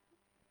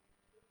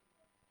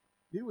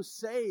 He was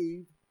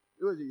saved.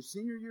 It was your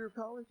senior year of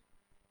college?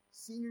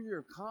 Senior year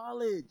of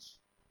college.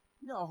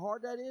 You know how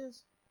hard that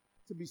is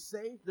to be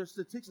saved? There's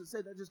statistics that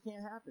say that just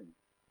can't happen.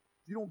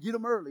 If you don't get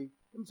them early,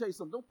 let me tell you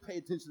something. Don't pay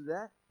attention to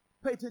that.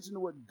 Pay attention to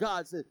what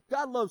God said.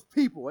 God loves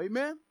people.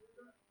 Amen?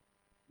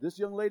 This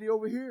young lady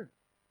over here,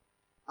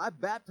 I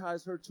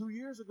baptized her 2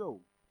 years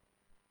ago.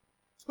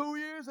 2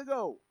 years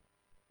ago.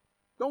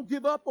 Don't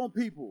give up on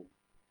people.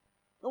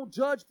 Don't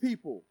judge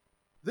people.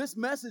 This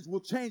message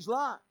will change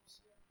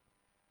lives.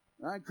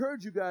 And I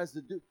encourage you guys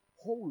to do.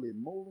 Holy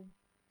moly.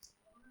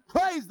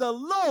 Praise the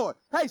Lord.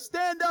 Hey,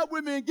 stand up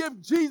with me and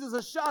give Jesus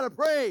a shout of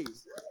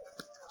praise.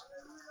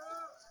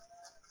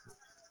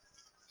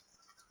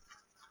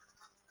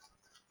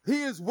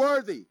 He is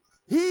worthy.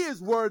 He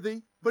is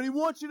worthy, but he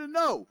wants you to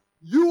know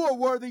you are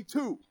worthy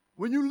too.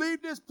 When you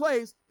leave this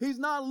place, he's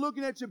not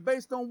looking at you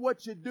based on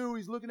what you do.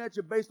 He's looking at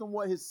you based on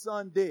what his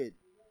son did.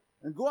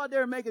 And go out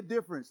there and make a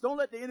difference. Don't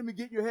let the enemy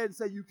get in your head and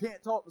say you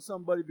can't talk to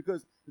somebody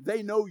because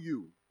they know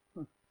you.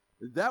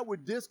 That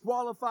would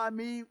disqualify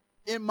me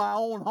in my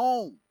own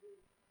home.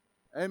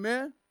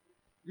 Amen?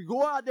 You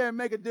go out there and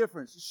make a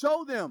difference.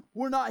 Show them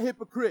we're not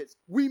hypocrites.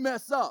 We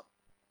mess up.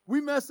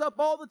 We mess up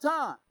all the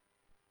time.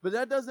 But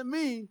that doesn't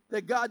mean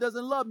that God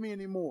doesn't love me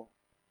anymore.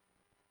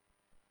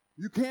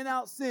 You can't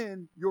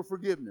out-sin your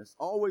forgiveness.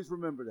 Always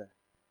remember that.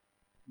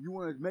 You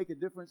want to make a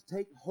difference?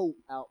 Take hope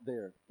out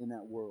there in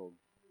that world.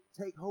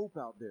 Take hope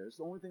out there. It's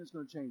the only thing that's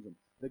going to change them.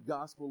 The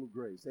gospel of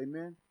grace.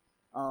 Amen?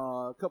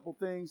 A couple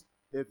things.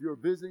 If you're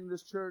visiting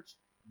this church,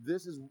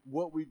 this is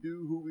what we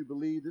do, who we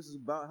believe. This is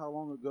about how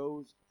long it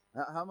goes.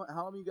 How many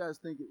of you guys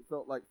think it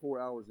felt like 4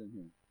 hours in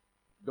here?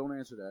 Don't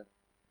answer that.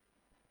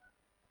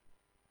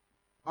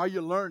 Are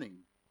you learning?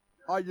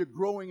 Are you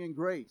growing in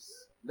grace?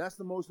 That's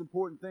the most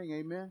important thing,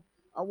 amen?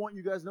 I want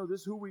you guys to know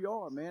this is who we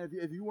are, man.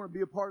 If you want to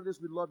be a part of this,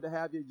 we'd love to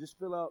have you. Just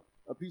fill out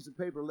a piece of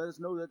paper. Let us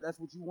know that that's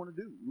what you want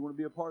to do. You want to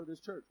be a part of this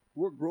church.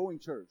 We're a growing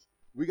church.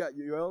 We got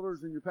your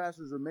elders and your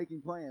pastors are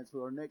making plans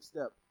for our next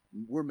step.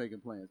 We're making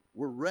plans.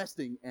 We're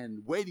resting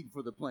and waiting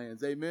for the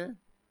plans, amen?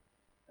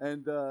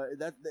 And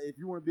if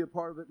you want to be a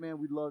part of it, man,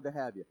 we'd love to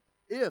have you.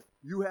 If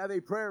you have a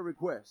prayer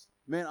request,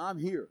 man, I'm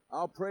here.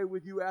 I'll pray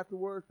with you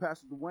afterwards.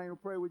 Pastor Dwayne will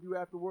pray with you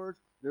afterwards.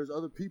 There's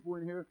other people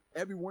in here.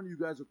 Every one of you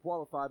guys are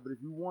qualified, but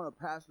if you want a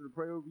pastor to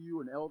pray over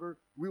you, an elder,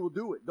 we will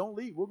do it. Don't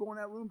leave. We'll go in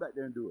that room back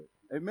there and do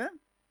it. Amen?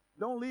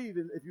 Don't leave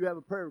if you have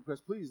a prayer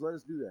request. Please let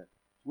us do that.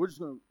 We're just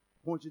going to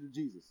point you to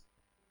Jesus,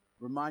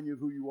 remind you of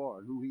who you are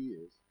and who he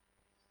is.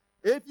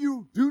 If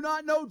you do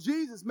not know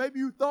Jesus, maybe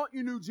you thought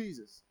you knew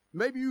Jesus.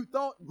 Maybe you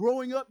thought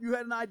growing up you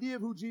had an idea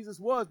of who Jesus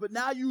was, but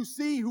now you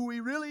see who he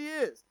really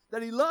is,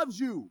 that he loves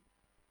you,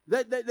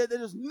 that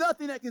there's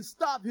nothing that can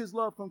stop his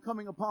love from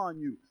coming upon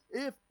you.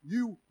 If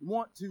you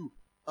want to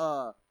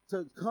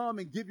to come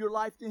and give your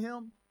life to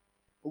him,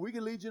 or we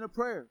can lead you in a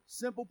prayer.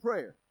 Simple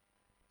prayer.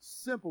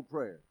 Simple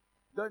prayer.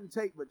 Doesn't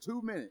take but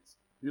 2 minutes.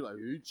 You're like,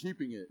 you're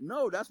cheaping it.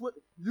 No, that's what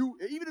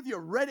even if you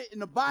read it in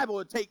the Bible,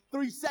 it'd take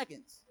 3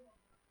 seconds.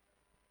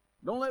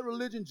 Don't let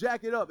religion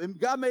jack it up. And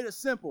God made it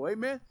simple.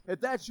 Amen. If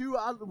that's you,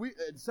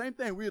 same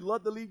thing. We'd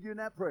love to lead you in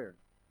that prayer.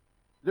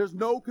 There's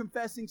no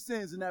confessing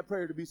sins in that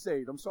prayer to be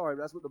saved. I'm sorry,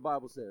 but that's what the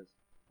Bible says.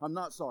 I'm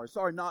not sorry.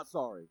 Sorry, not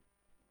sorry.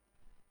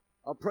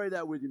 I'll pray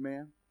that with you,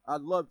 man.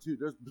 I'd love to.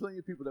 There's plenty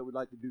of people that would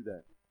like to do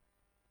that.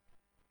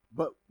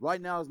 But right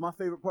now is my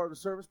favorite part of the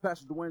service.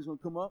 Pastor Dwayne's going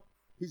to come up.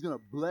 He's going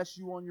to bless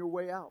you on your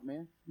way out,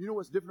 man. You know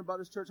what's different about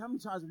this church? How many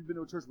times have you been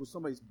to a church where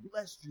somebody's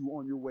blessed you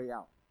on your way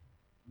out?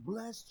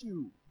 Blessed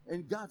you.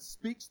 And God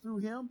speaks through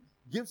him,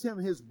 gives him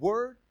his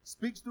word,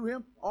 speaks through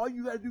him. All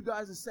you got to do,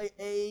 guys, is say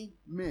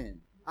amen.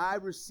 I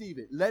receive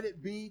it. Let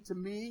it be to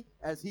me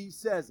as he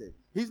says it.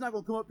 He's not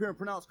going to come up here and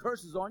pronounce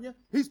curses on you.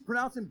 He's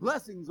pronouncing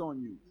blessings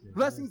on you. Amen.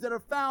 Blessings that are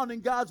found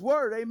in God's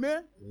word.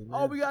 Amen? Amen.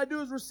 All we got to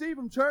do is receive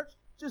them, church.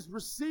 Just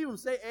receive them.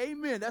 Say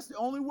amen. That's the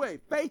only way.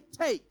 Faith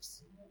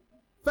takes.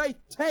 Faith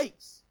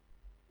takes.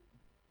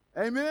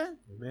 Amen?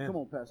 Amen. Come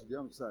on, Pastor D.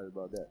 I'm excited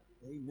about that.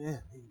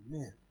 Amen.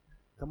 Amen.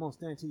 Come on,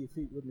 stand to your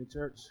feet with me,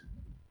 church.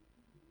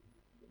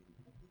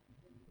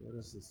 Let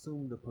us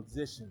assume the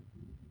position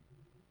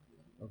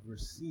of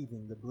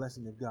receiving the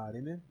blessing of God.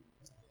 Amen.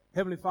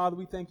 Heavenly Father,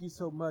 we thank you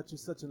so much.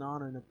 It's such an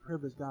honor and a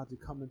privilege, God, to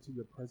come into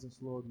your presence,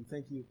 Lord. We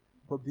thank you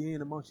for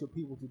being amongst your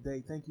people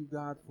today. Thank you,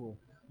 God, for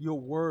your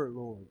word,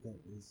 Lord, that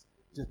is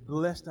just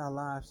blessed our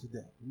lives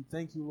today. We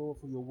thank you, Lord,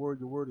 for your word.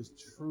 Your word is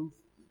truth.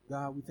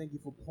 God, we thank you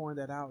for pouring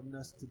that out in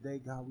us today,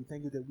 God. We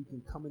thank you that we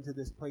can come into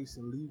this place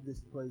and leave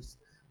this place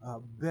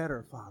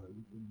better, Father.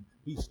 We can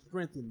be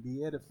strengthened,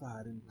 be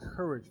edified,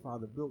 encouraged,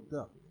 Father, built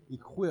up,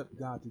 equipped,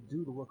 God, to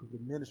do the work of the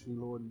ministry,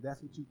 Lord. And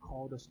that's what you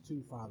called us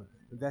to, Father.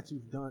 And that's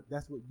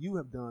what you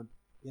have done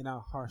in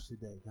our hearts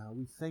today, God.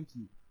 We thank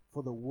you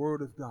for the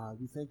word of God.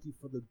 We thank you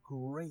for the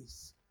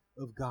grace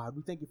of God.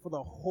 We thank you for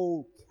the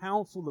whole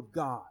counsel of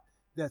God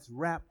that's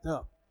wrapped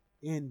up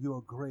in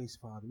your grace,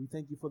 Father. We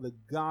thank you for the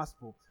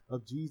gospel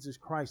of Jesus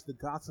Christ, the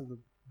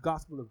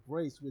gospel of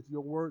grace, which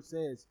your word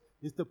says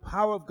is the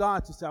power of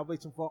God to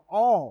salvation for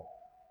all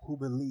who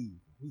believe.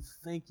 We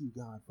thank you,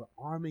 God, for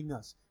arming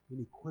us and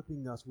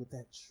equipping us with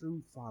that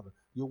truth, Father.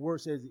 Your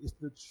word says it's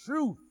the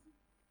truth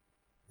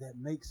that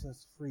makes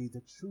us free,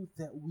 the truth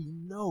that we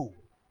know.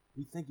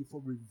 We thank you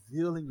for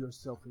revealing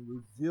yourself and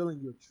revealing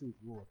your truth,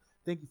 Lord.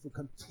 Thank you for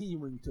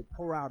continuing to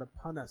pour out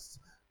upon us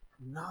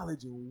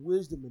knowledge and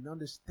wisdom and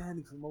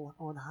understanding from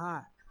on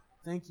high.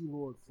 Thank you,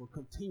 Lord, for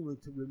continuing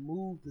to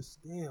remove the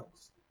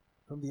scales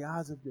from the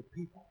eyes of your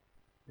people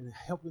and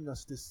helping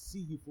us to see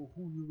you for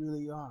who you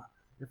really are,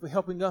 and for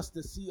helping us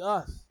to see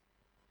us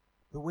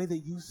the way that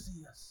you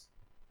see us.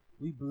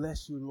 We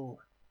bless you,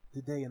 Lord,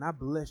 today, and I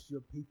bless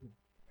your people.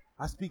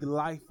 I speak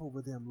life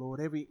over them, Lord,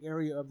 every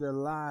area of their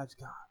lives,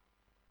 God.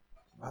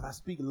 Father, I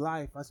speak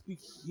life. I speak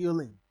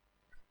healing.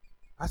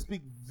 I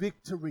speak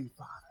victory,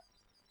 Father.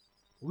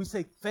 We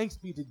say thanks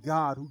be to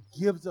God who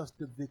gives us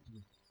the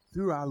victory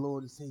through our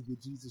Lord and Savior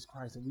Jesus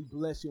Christ. And we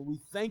bless you and we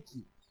thank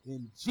you.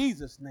 In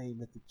Jesus' name,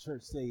 let the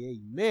church say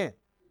amen.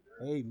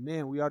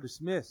 Amen. We are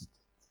dismissed.